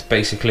moved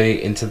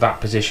basically into that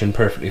position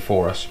perfectly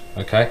for us.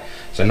 Okay,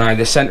 so now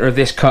the center of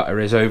this cutter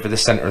is over the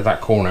center of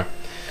that corner,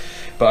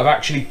 but I've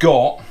actually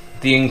got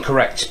the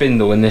incorrect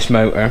spindle in this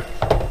motor.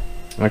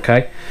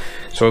 Okay,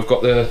 so I've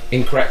got the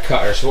incorrect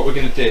cutter, so what we're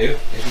going to do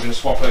is we're going to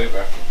swap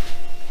over.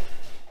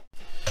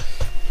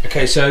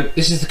 Okay, so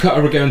this is the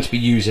cutter we're going to be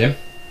using.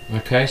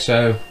 Okay,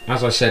 so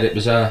as I said, it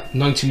was a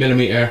 90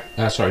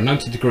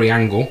 degree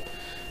angle.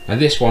 Now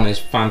this one is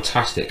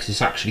fantastic because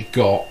it's actually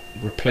got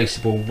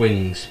replaceable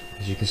wings.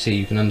 As you can see,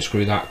 you can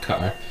unscrew that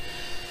cutter.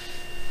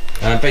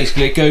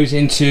 Basically, it goes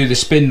into the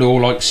spindle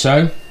like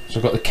so. So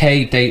I've got the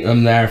K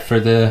datum there for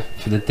the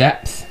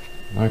depth.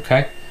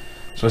 Okay,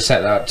 so I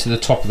set that up to the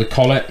top of the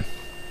collet.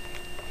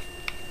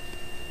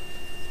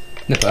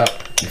 Nip it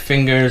up with your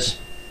fingers,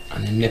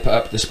 and then nip it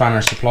up the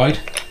spanner supplied.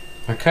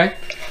 Okay,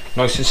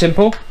 nice and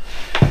simple.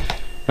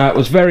 Now, it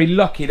was very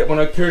lucky that when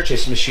I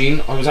purchased the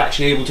machine, I was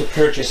actually able to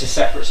purchase a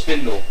separate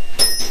spindle.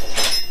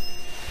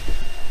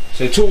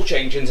 So tool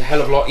changing is a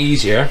hell of a lot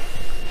easier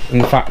in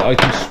the fact that I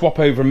can swap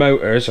over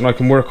motors and I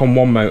can work on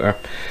one motor.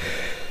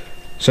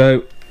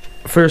 So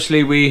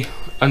firstly, we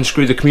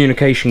unscrew the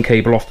communication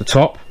cable off the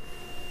top,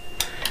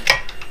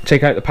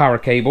 take out the power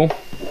cable,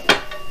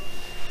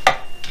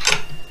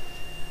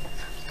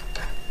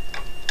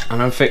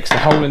 and unfix the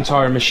whole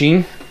entire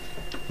machine.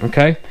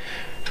 Okay,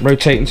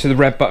 rotating so the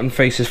red button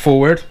faces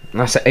forward,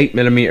 and that's an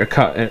 8mm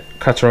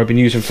cutter I've been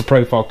using for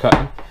profile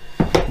cutting.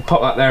 I'll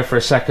pop that there for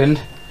a second.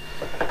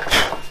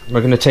 We're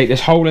going to take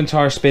this whole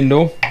entire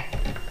spindle,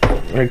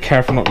 very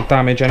careful not to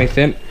damage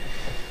anything.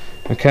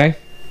 Okay,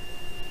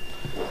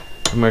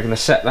 and we're going to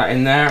set that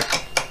in there.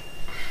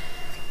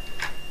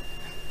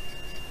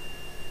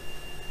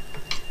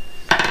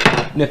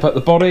 Nip up the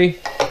body,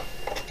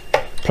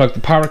 plug the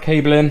power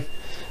cable in.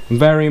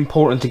 Very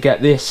important to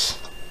get this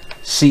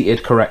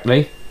seated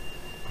correctly.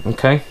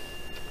 Okay,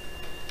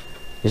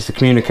 is the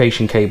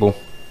communication cable.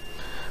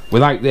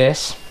 Without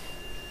this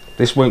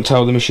won't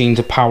tell the machine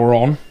to power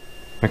on.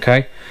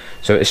 Okay,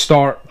 so it'll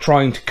start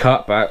trying to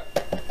cut, but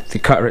the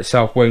cutter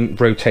itself won't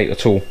rotate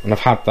at all, and I've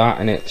had that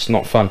and it's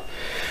not fun.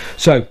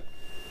 So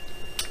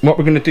what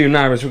we're going to do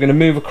now is we're going to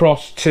move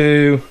across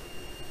to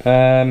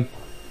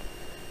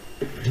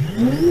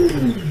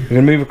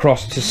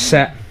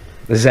set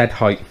the Z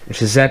height, which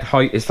the Z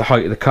height is the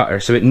height of the cutter,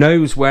 so it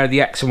knows where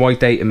the X and Y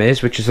datum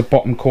is, which is the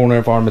bottom corner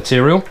of our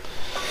material.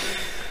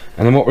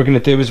 And then what we're going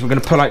to do is we're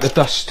going to pull out the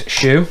dust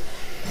shoe.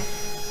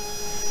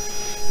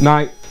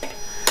 Now,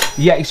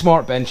 Yeti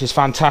Smartbench is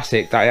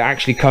fantastic that it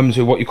actually comes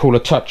with what you call a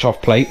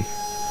touch-off plate,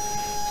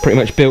 pretty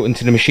much built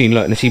into the machine.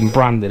 Look, and it's even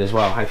branded as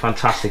well. How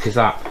fantastic is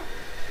that?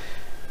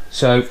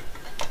 So,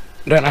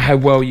 I don't know how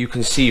well you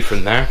can see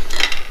from there.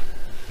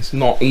 It's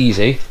not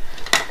easy.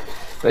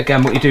 But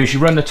again, what you do is you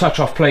run the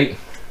touch-off plate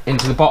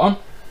into the bottom.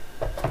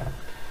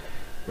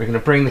 We're going to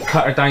bring the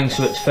cutter down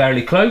so it's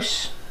fairly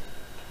close.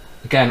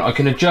 Again, I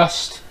can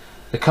adjust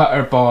the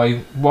cutter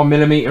by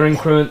 1mm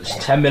increments,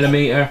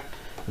 10mm.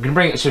 I'm going to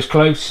bring it so it's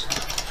close.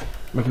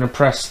 We're going to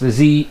press the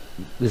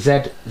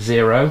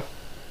Z0. And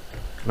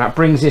that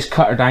brings this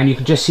cutter down. You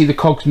can just see the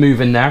cogs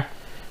moving there.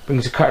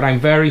 Brings the cutter down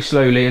very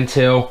slowly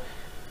until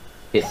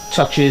it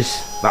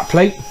touches that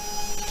plate.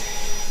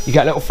 You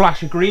get a little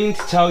flash of green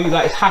to tell you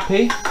that it's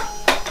happy.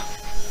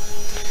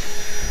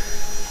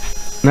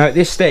 Now at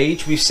this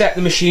stage, we've set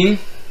the machine.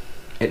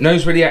 It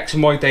knows where the X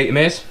and Y datum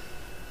is.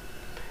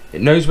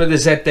 It knows where the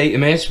Z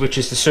datum is, which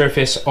is the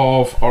surface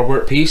of our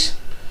workpiece.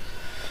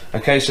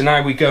 Okay, so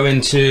now we go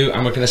into,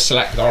 and we're going to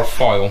select our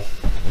file.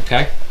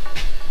 Okay,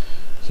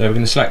 so we're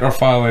going to select our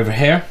file over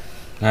here.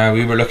 Now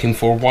we were looking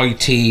for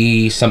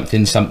YT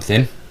something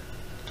something.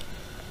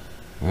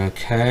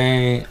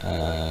 Okay,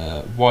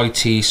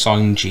 YT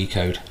sign G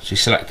code. So we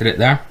selected it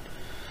there.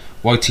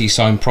 YT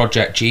sign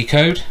project G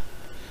code.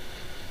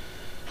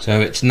 So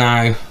it's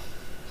now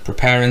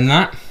preparing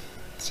that.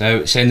 So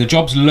it's saying the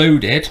job's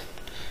loaded.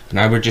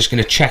 Now we're just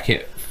going to check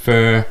it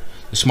for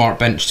the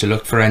Smartbench to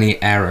look for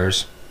any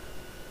errors.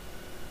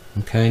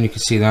 Okay, and you can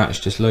see that it's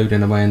just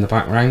loading away in the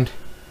background.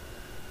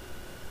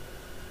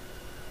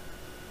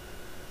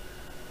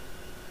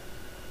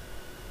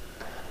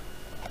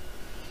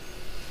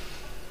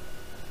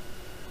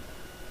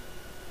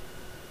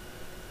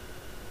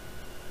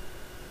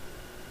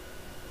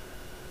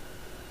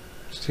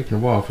 It's taking a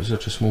while for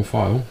such a small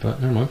file,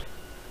 but never mind.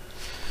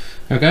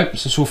 Okay,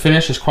 so it's all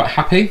finished. It's quite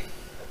happy.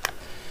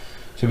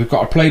 So we've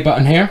got our play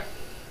button here.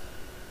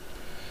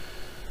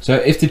 So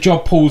if the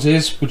job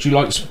pauses, would you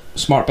like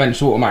Smartbench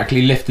to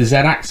automatically lift the Z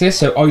axis?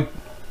 So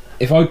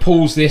if I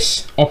pause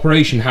this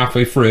operation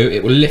halfway through,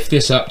 it will lift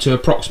this up to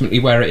approximately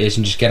where it is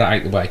and just get it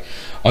out of the way.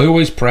 I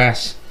always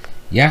press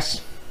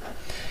yes.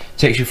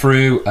 Takes you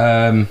through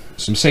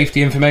some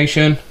safety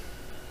information.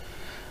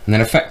 And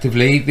then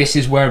effectively, this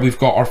is where we've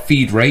got our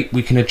feed rate.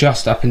 We can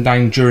adjust up and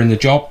down during the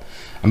job.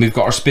 And we've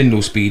got our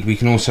spindle speed. We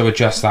can also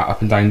adjust that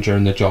up and down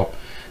during the job.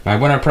 Now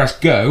when I press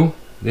go,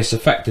 this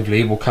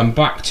effectively will come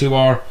back to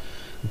our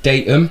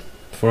datum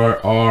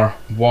for our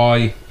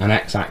Y and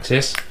X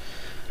axis,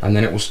 and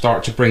then it will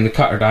start to bring the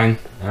cutter down,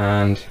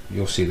 and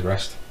you'll see the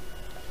rest.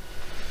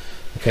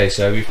 Okay,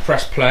 so we've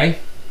pressed play.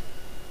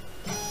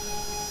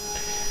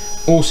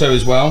 Also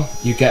as well,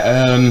 you get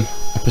a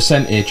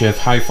percentage of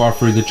how far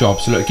through the job.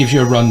 So look, it gives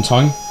you a run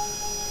time,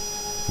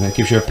 and it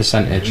gives you a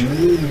percentage.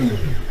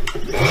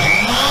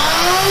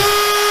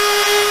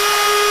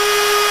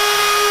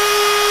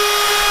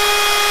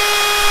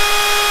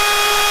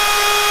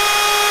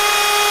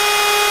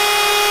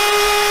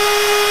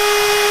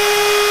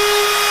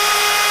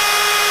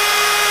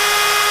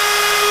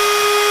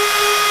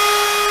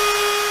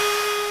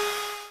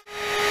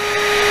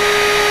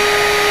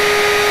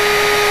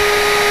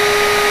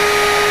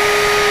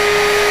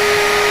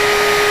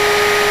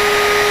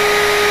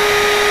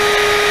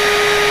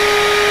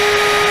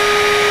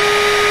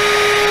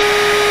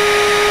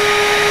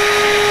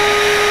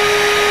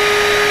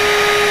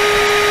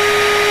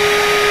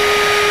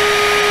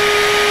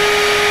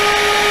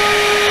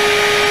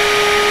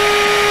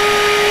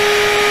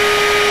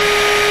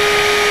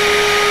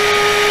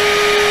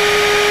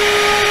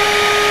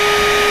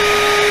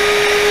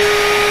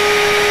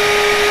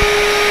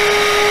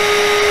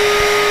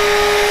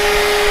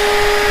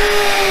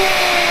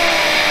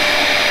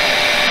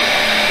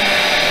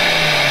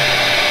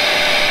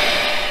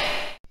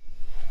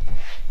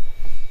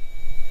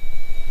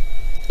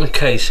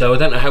 Okay, so I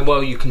don't know how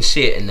well you can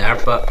see it in there,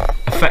 but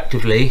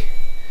effectively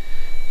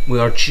we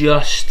are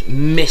just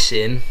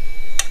missing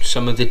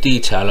some of the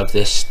detail of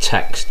this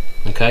text.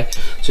 Okay,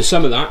 so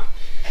some of that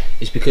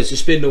is because the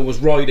spindle was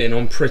riding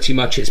on pretty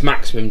much its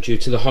maximum due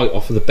to the height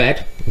off of the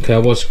bed. Okay, I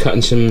was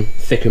cutting some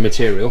thicker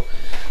material,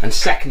 and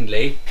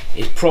secondly,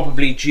 it's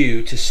probably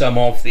due to some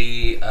of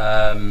the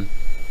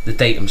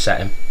datum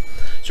setting.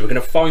 So we're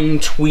going to fine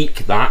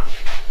tweak that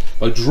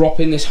by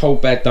dropping this whole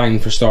bed down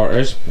for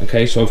starters.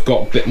 Okay, so I've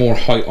got a bit more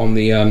height on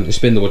the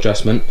spindle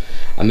adjustment,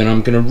 and then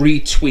I'm going to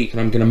retweak and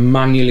I'm going to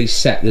manually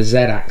set the Z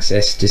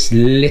axis just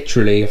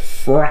literally a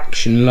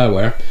fraction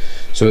lower,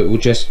 so it will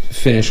just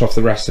finish off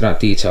the rest of that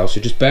detail. So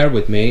just bear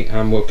with me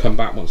and we'll come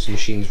back once the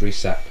machine's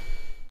reset.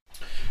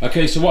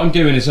 Okay, so what I'm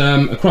doing is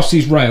across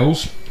these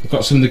rails I've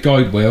got some of the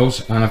guide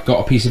wheels, and I've got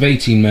a piece of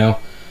 18mm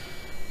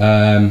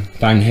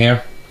down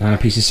here and a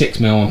piece of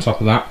 6mm on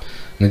top of that,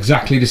 and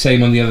exactly the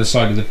same on the other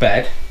side of the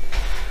bed.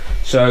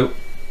 So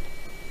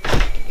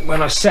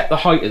when I set the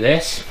height of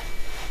this,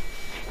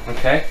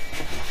 okay,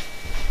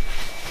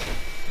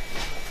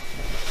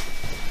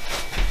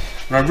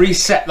 when I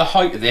reset the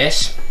height of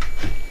this,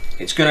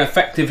 it's going to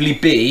effectively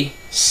be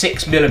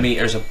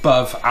 6mm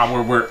above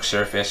our work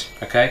surface.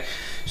 Okay,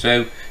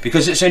 so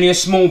because it's only a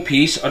small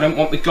piece, I don't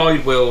want the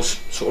guide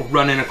wheels sort of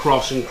running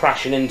across and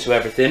crashing into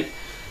everything.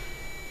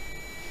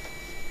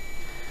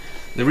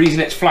 The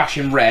reason it's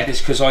flashing red is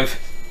because I've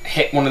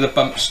hit one of the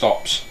bump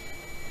stops.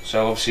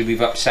 So obviously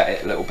we've upset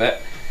it a little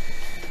bit.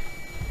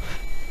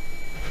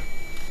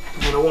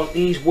 And I want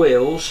these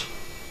wheels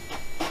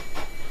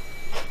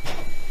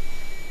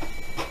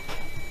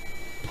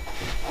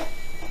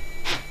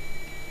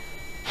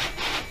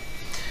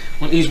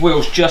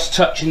just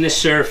touching this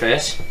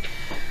surface,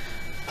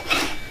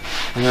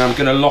 and then I'm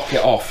going to lock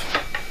it off.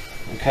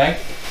 Okay,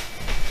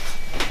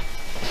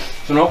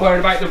 so I'm not worried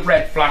about the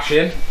red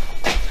flashing.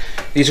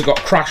 These have got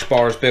crash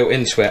bars built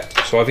into it,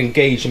 so I've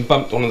engaged and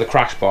bumped one of the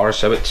crash bars,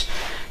 so it's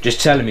just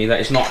telling me that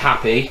it's not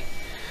happy,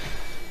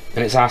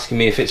 and it's asking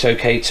me if it's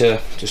okay to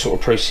sort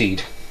of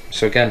proceed.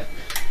 So again,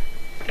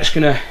 I'm just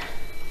gonna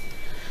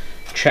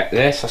check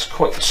this. That's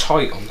quite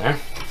tight on there.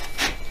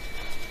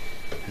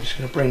 I'm just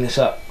gonna bring this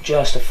up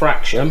just a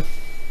fraction.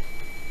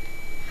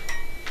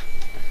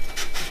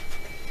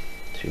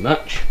 Too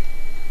much.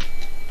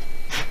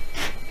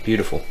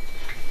 Beautiful.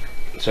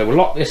 So we'll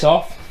lock this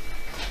off.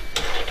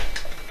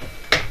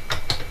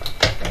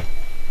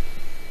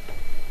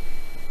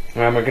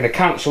 And we're going to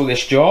cancel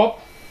this job.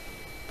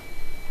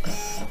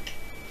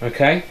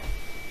 Okay,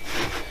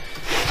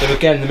 so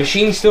again, the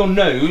machine still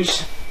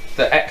knows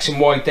the X and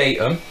Y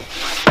datum.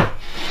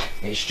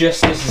 It's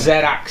just this Z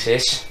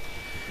axis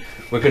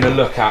we're going to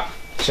look at.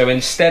 So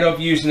instead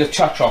of using the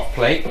touch off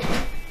plate,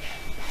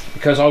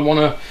 because I want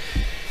to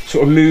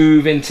sort of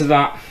move into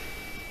that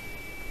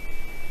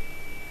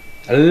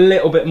a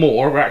little bit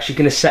more, we're actually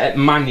going to set it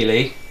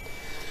manually,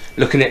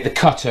 looking at the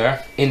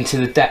cutter into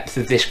the depth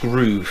of this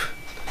groove.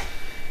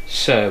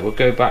 So we'll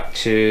go back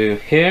to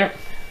here.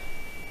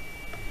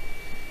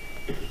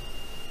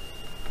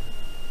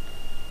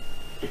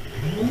 I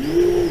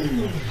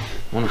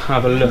want to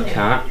have a look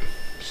at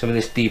some of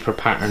this deeper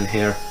pattern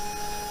here.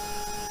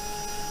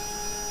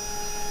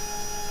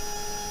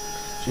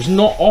 So it's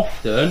not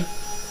often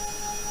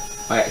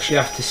I actually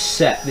have to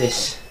set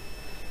this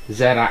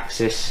Z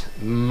axis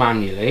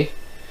manually,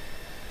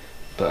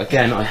 but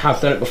again, I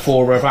have done it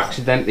before where I've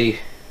accidentally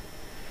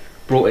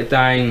brought it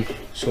down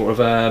sort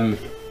of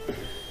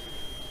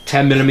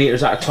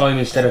 10mm at a time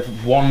instead of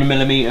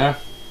 1mm,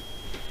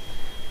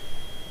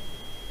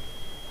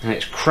 and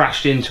it's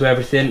crashed into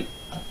everything.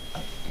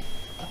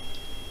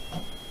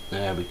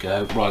 There we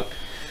go. Right,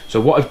 So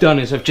what I've done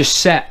is I've just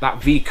set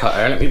that V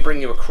cutter. Let me bring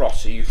you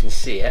across so you can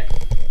see it.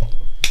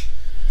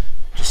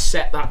 Just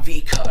set that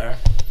V cutter.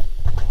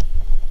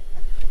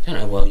 I don't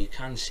know, well, you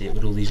can see it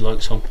with all these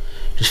lights on.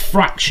 Just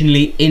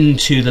fractionally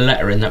into the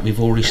lettering that we've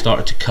already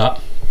started to cut.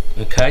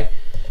 Okay,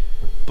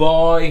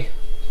 by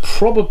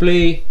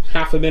probably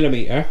 0.5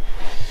 millimeter.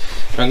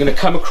 I'm going to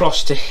come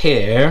across to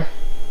here,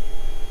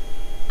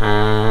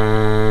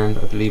 and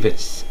I believe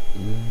it's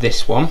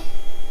this one.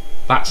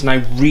 That's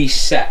now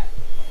reset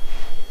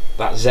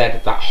that Z,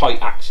 that height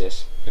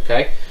axis.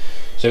 Okay,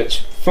 so it's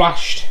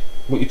flashed.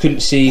 What you couldn't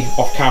see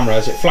off camera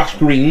is it flashed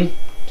green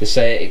to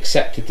say it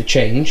accepted the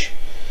change.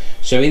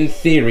 So in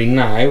theory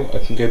now I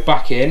can go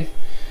back in.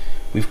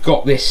 We've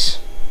got this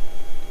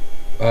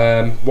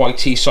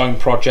YT sign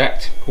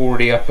project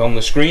already up on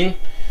the screen.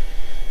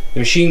 The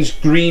machine's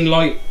green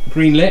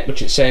lit,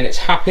 which it's saying it's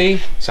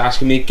happy. It's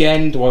asking me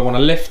again, do I want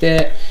to lift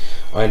it?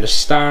 I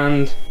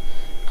understand.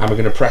 And we're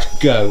going to press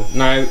go.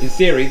 Now in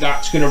theory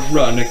that's going to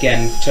run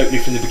again totally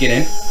from the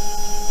beginning.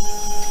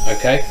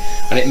 Okay,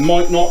 and it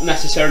might not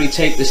necessarily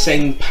take the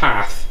same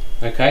path.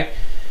 Okay,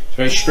 it's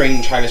very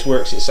strange how this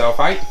works itself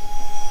out.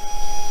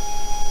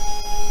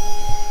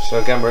 So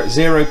again, we're at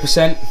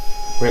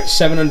 0%. We're at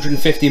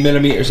 750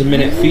 millimeters a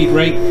minute feed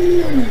rate,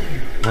 and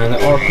the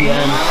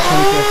RPM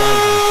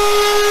 24,000.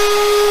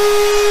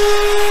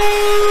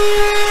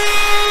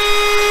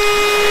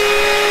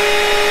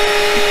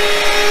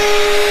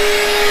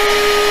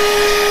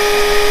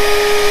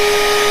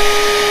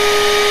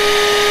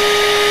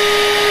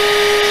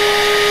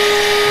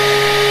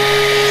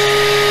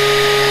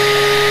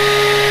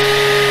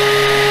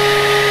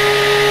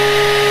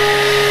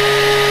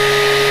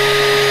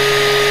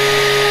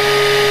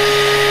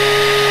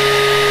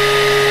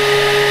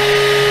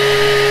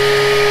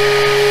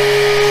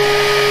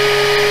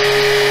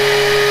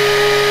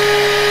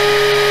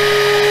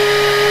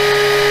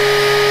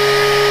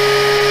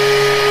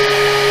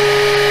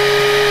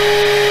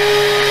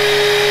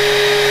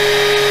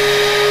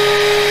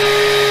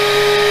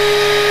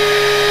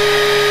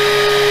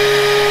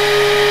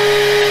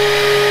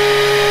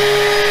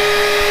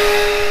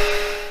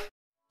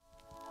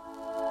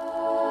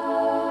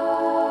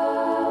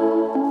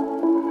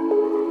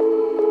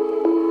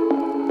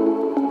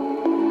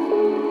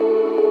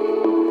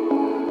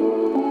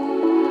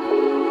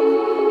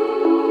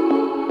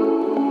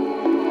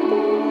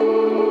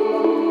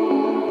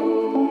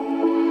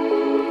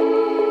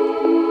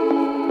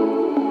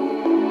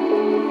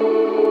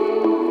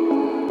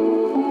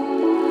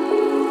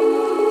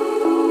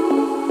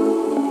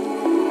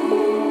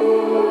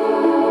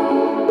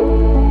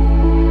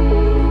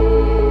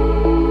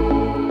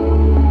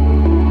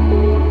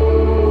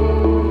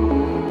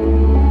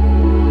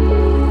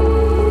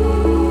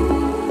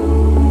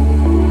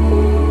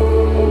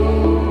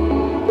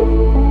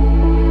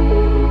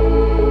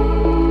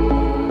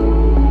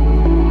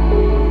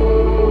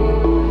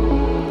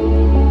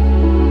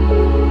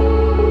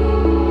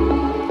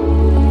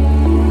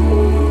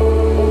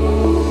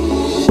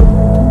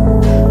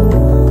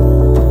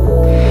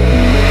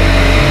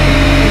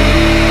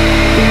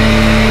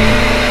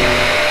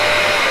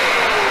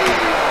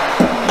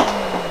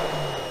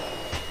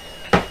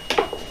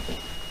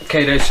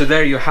 Okay, so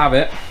there you have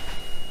it.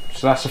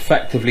 So that's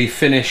effectively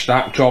finished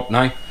that job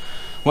now.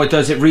 What it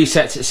does, it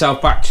resets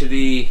itself back to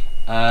the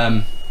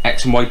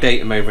X and Y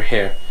datum over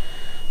here.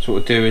 So what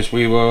we'll do is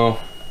we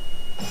will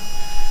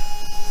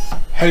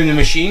home the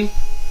machine.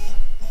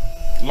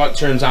 Light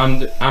turns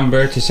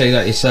amber to say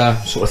that it's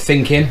sort of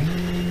thinking.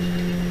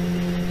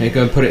 There you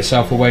go, and put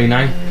itself away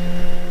now.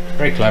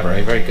 Very clever,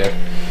 eh? Very good.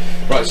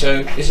 Right,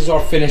 so this is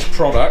our finished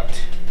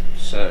product.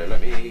 So let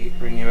me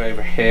bring you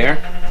over here.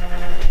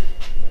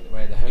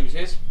 Where the hose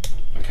is.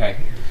 Okay.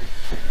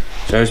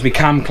 So there's my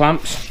cam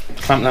clamps.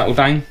 Clamp that all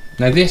down.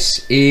 Now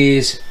this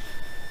is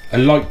a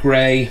light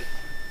grey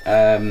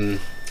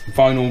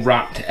vinyl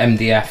wrapped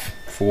MDF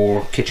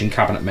for kitchen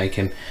cabinet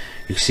making.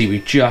 You can see we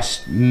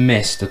just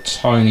missed a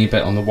tiny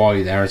bit on the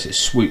Y there as it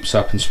swoops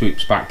up and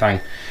swoops back down.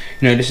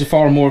 You know, this is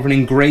far more of an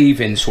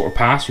engraving sort of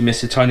pass. We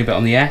missed a tiny bit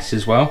on the S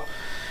as well,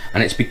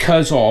 and it's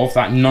because of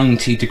that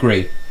 90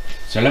 degree.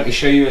 So let me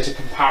show you as a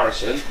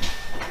comparison.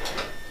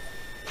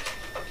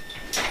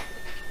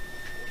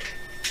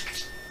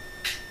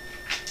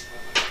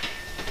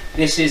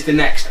 This is the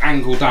next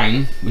angle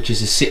down, which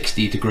is a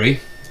 60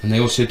 degree, and they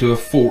also do a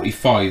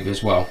 45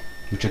 as well,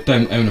 which I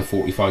don't own a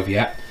 45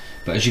 yet.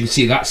 But as you can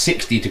see, that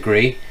 60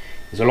 degree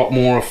is a lot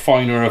more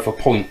finer of a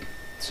point.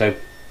 So,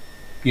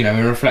 you know,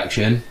 in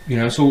reflection, you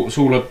know, it's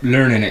all a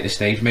learning at this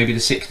stage. Maybe the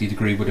 60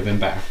 degree would have been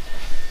better.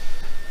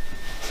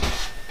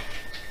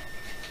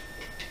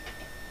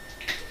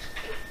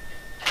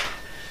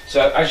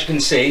 So as you can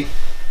see,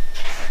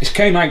 this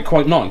came out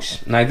quite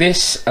nice. Now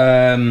this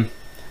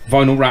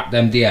vinyl wrapped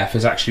MDF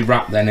is actually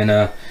wrapped then in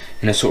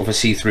a sort of a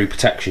see-through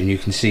protection. You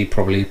can see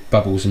probably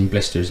bubbles and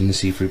blisters in the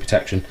see-through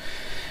protection.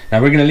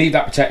 Now we're going to leave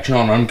that protection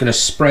on. I'm going to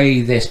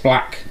spray this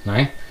black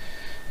now,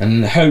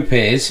 and the hope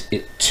is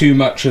too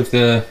much of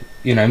the,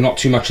 you know, not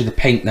too much of the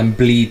paint then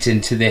bleeds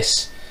into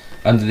this,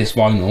 under this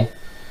vinyl.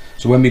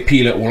 So when we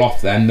peel it all off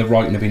then, the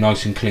writing will be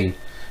nice and clean.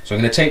 So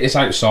I'm going to take this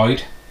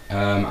outside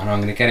and I'm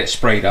going to get it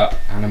sprayed up,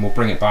 and then we'll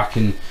bring it back,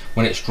 and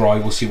when it's dry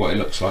we'll see what it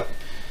looks like.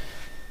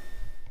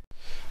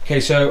 Okay,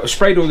 so I've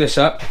sprayed all this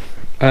up.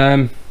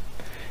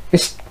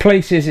 This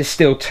places is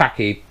still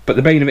tacky, but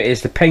the main of it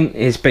is the paint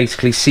is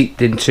basically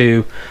seeped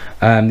into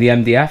the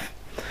MDF.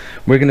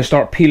 We're going to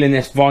start peeling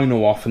this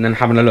vinyl off and then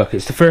having a look.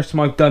 It's the first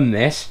time I've done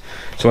this,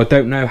 so I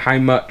don't know how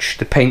much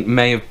the paint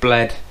may have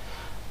bled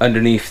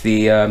underneath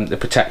the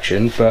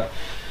protection, but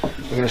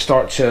we're going to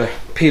start to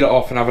peel it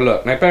off and have a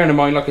look. Now bearing in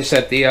mind, like I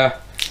said, the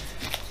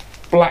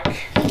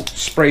black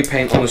spray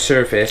paint on the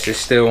surface is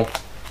still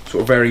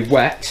sort of very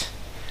wet,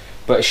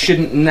 but it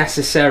shouldn't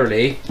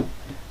necessarily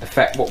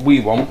affect what we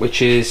want,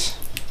 which is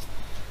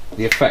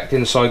the effect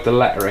inside the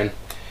lettering.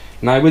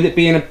 Now with it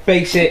being a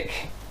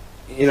basic,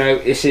 you know,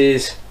 this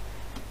is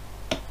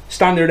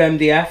standard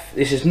MDF,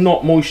 this is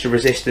not moisture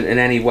resistant in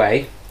any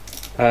way.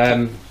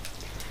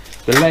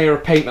 The layer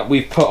of paint that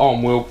we've put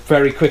on will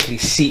very quickly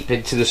seep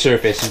into the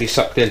surface and be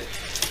sucked in,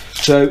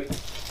 so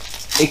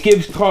it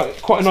gives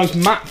quite a nice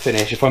matte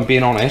finish, if I'm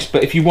being honest.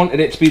 But if you wanted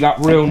it to be that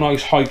real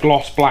nice high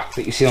gloss black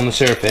that you see on the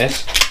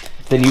surface,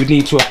 then you would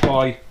need to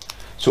apply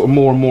sort of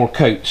more and more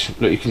coats.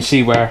 Look, you can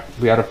see where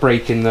we had a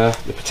break in the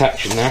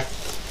protection there.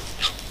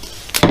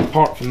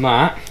 Apart from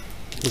that,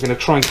 we're going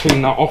to try and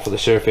clean that off of the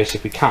surface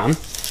if we can,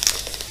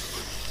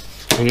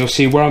 and you'll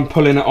see where I'm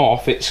pulling it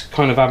off, it's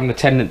kind of having a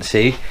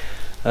tendency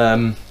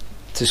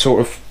to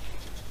sort of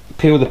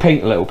peel the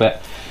paint a little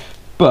bit,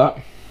 but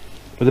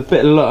with a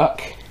bit of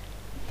luck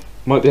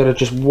might be able to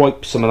just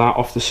wipe some of that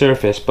off the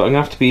surface. But I'm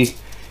going to have to be,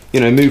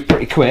 you know, move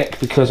pretty quick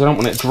because I don't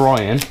want it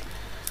drying.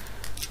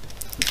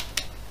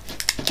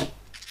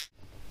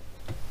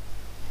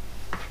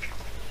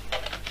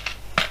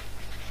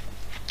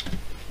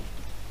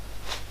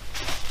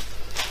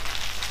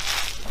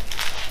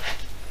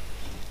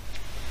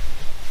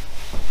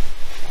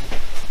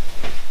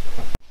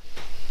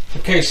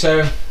 Okay,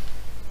 so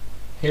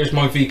here's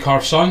my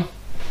V-Crave sign,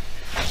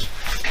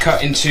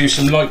 cut into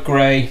some light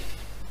grey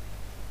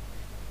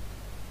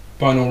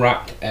vinyl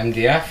wrapped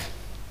MDF,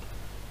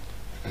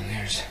 and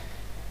there's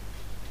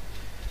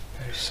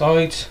both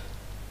sides.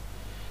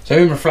 So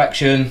in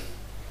reflection,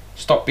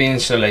 stop being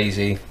so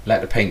lazy,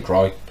 let the paint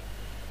dry.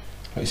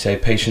 Like you say,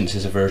 patience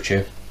is a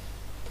virtue.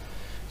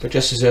 But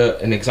just as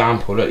an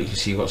example, look, you can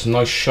see you've got some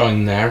nice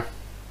shine there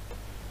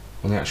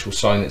on the actual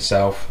sign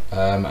itself,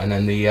 and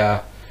then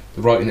the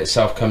writing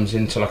itself comes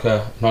into like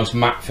a nice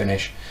matte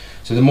finish.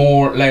 So the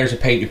more layers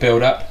of paint you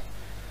build up,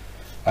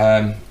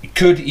 you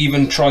could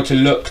even try to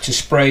look to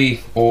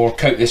spray or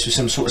coat this with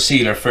some sort of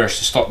sealer first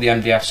to stop the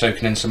MDF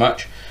soaking in so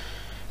much.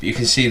 But you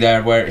can see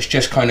there where it's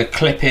just kind of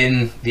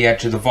clipping the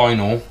edge of the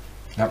vinyl.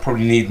 That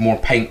probably need more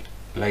paint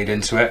laid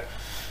into it.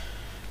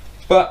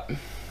 But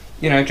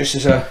you know, just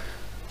as a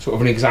sort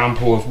of an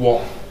example of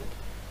what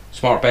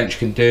Smartbench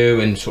can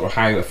do and sort of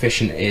how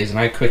efficient it is and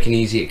how quick and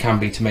easy it can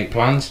be to make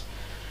plans.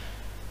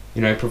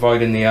 You know,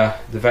 providing the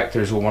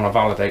vectors will want to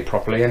validate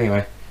properly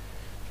anyway.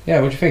 Yeah,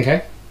 what do you think,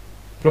 eh?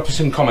 Drop us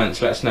some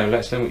comments, let us know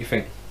what you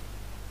think.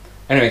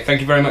 Anyway,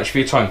 thank you very much for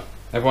your time.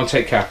 Everyone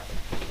take care.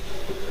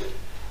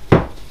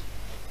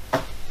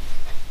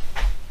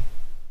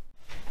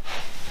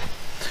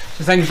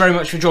 So thank you very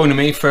much for joining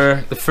me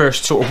for the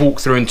first sort of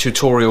walkthrough and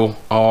tutorial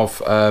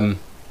of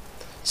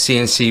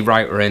CNC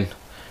routering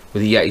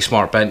with the Yeti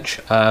Smartbench.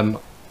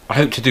 I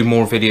hope to do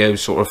more videos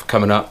sort of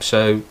coming up,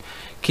 so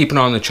keep an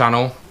eye on the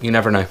channel, you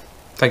never know.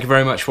 Thank you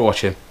very much for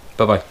watching.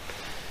 Bye bye.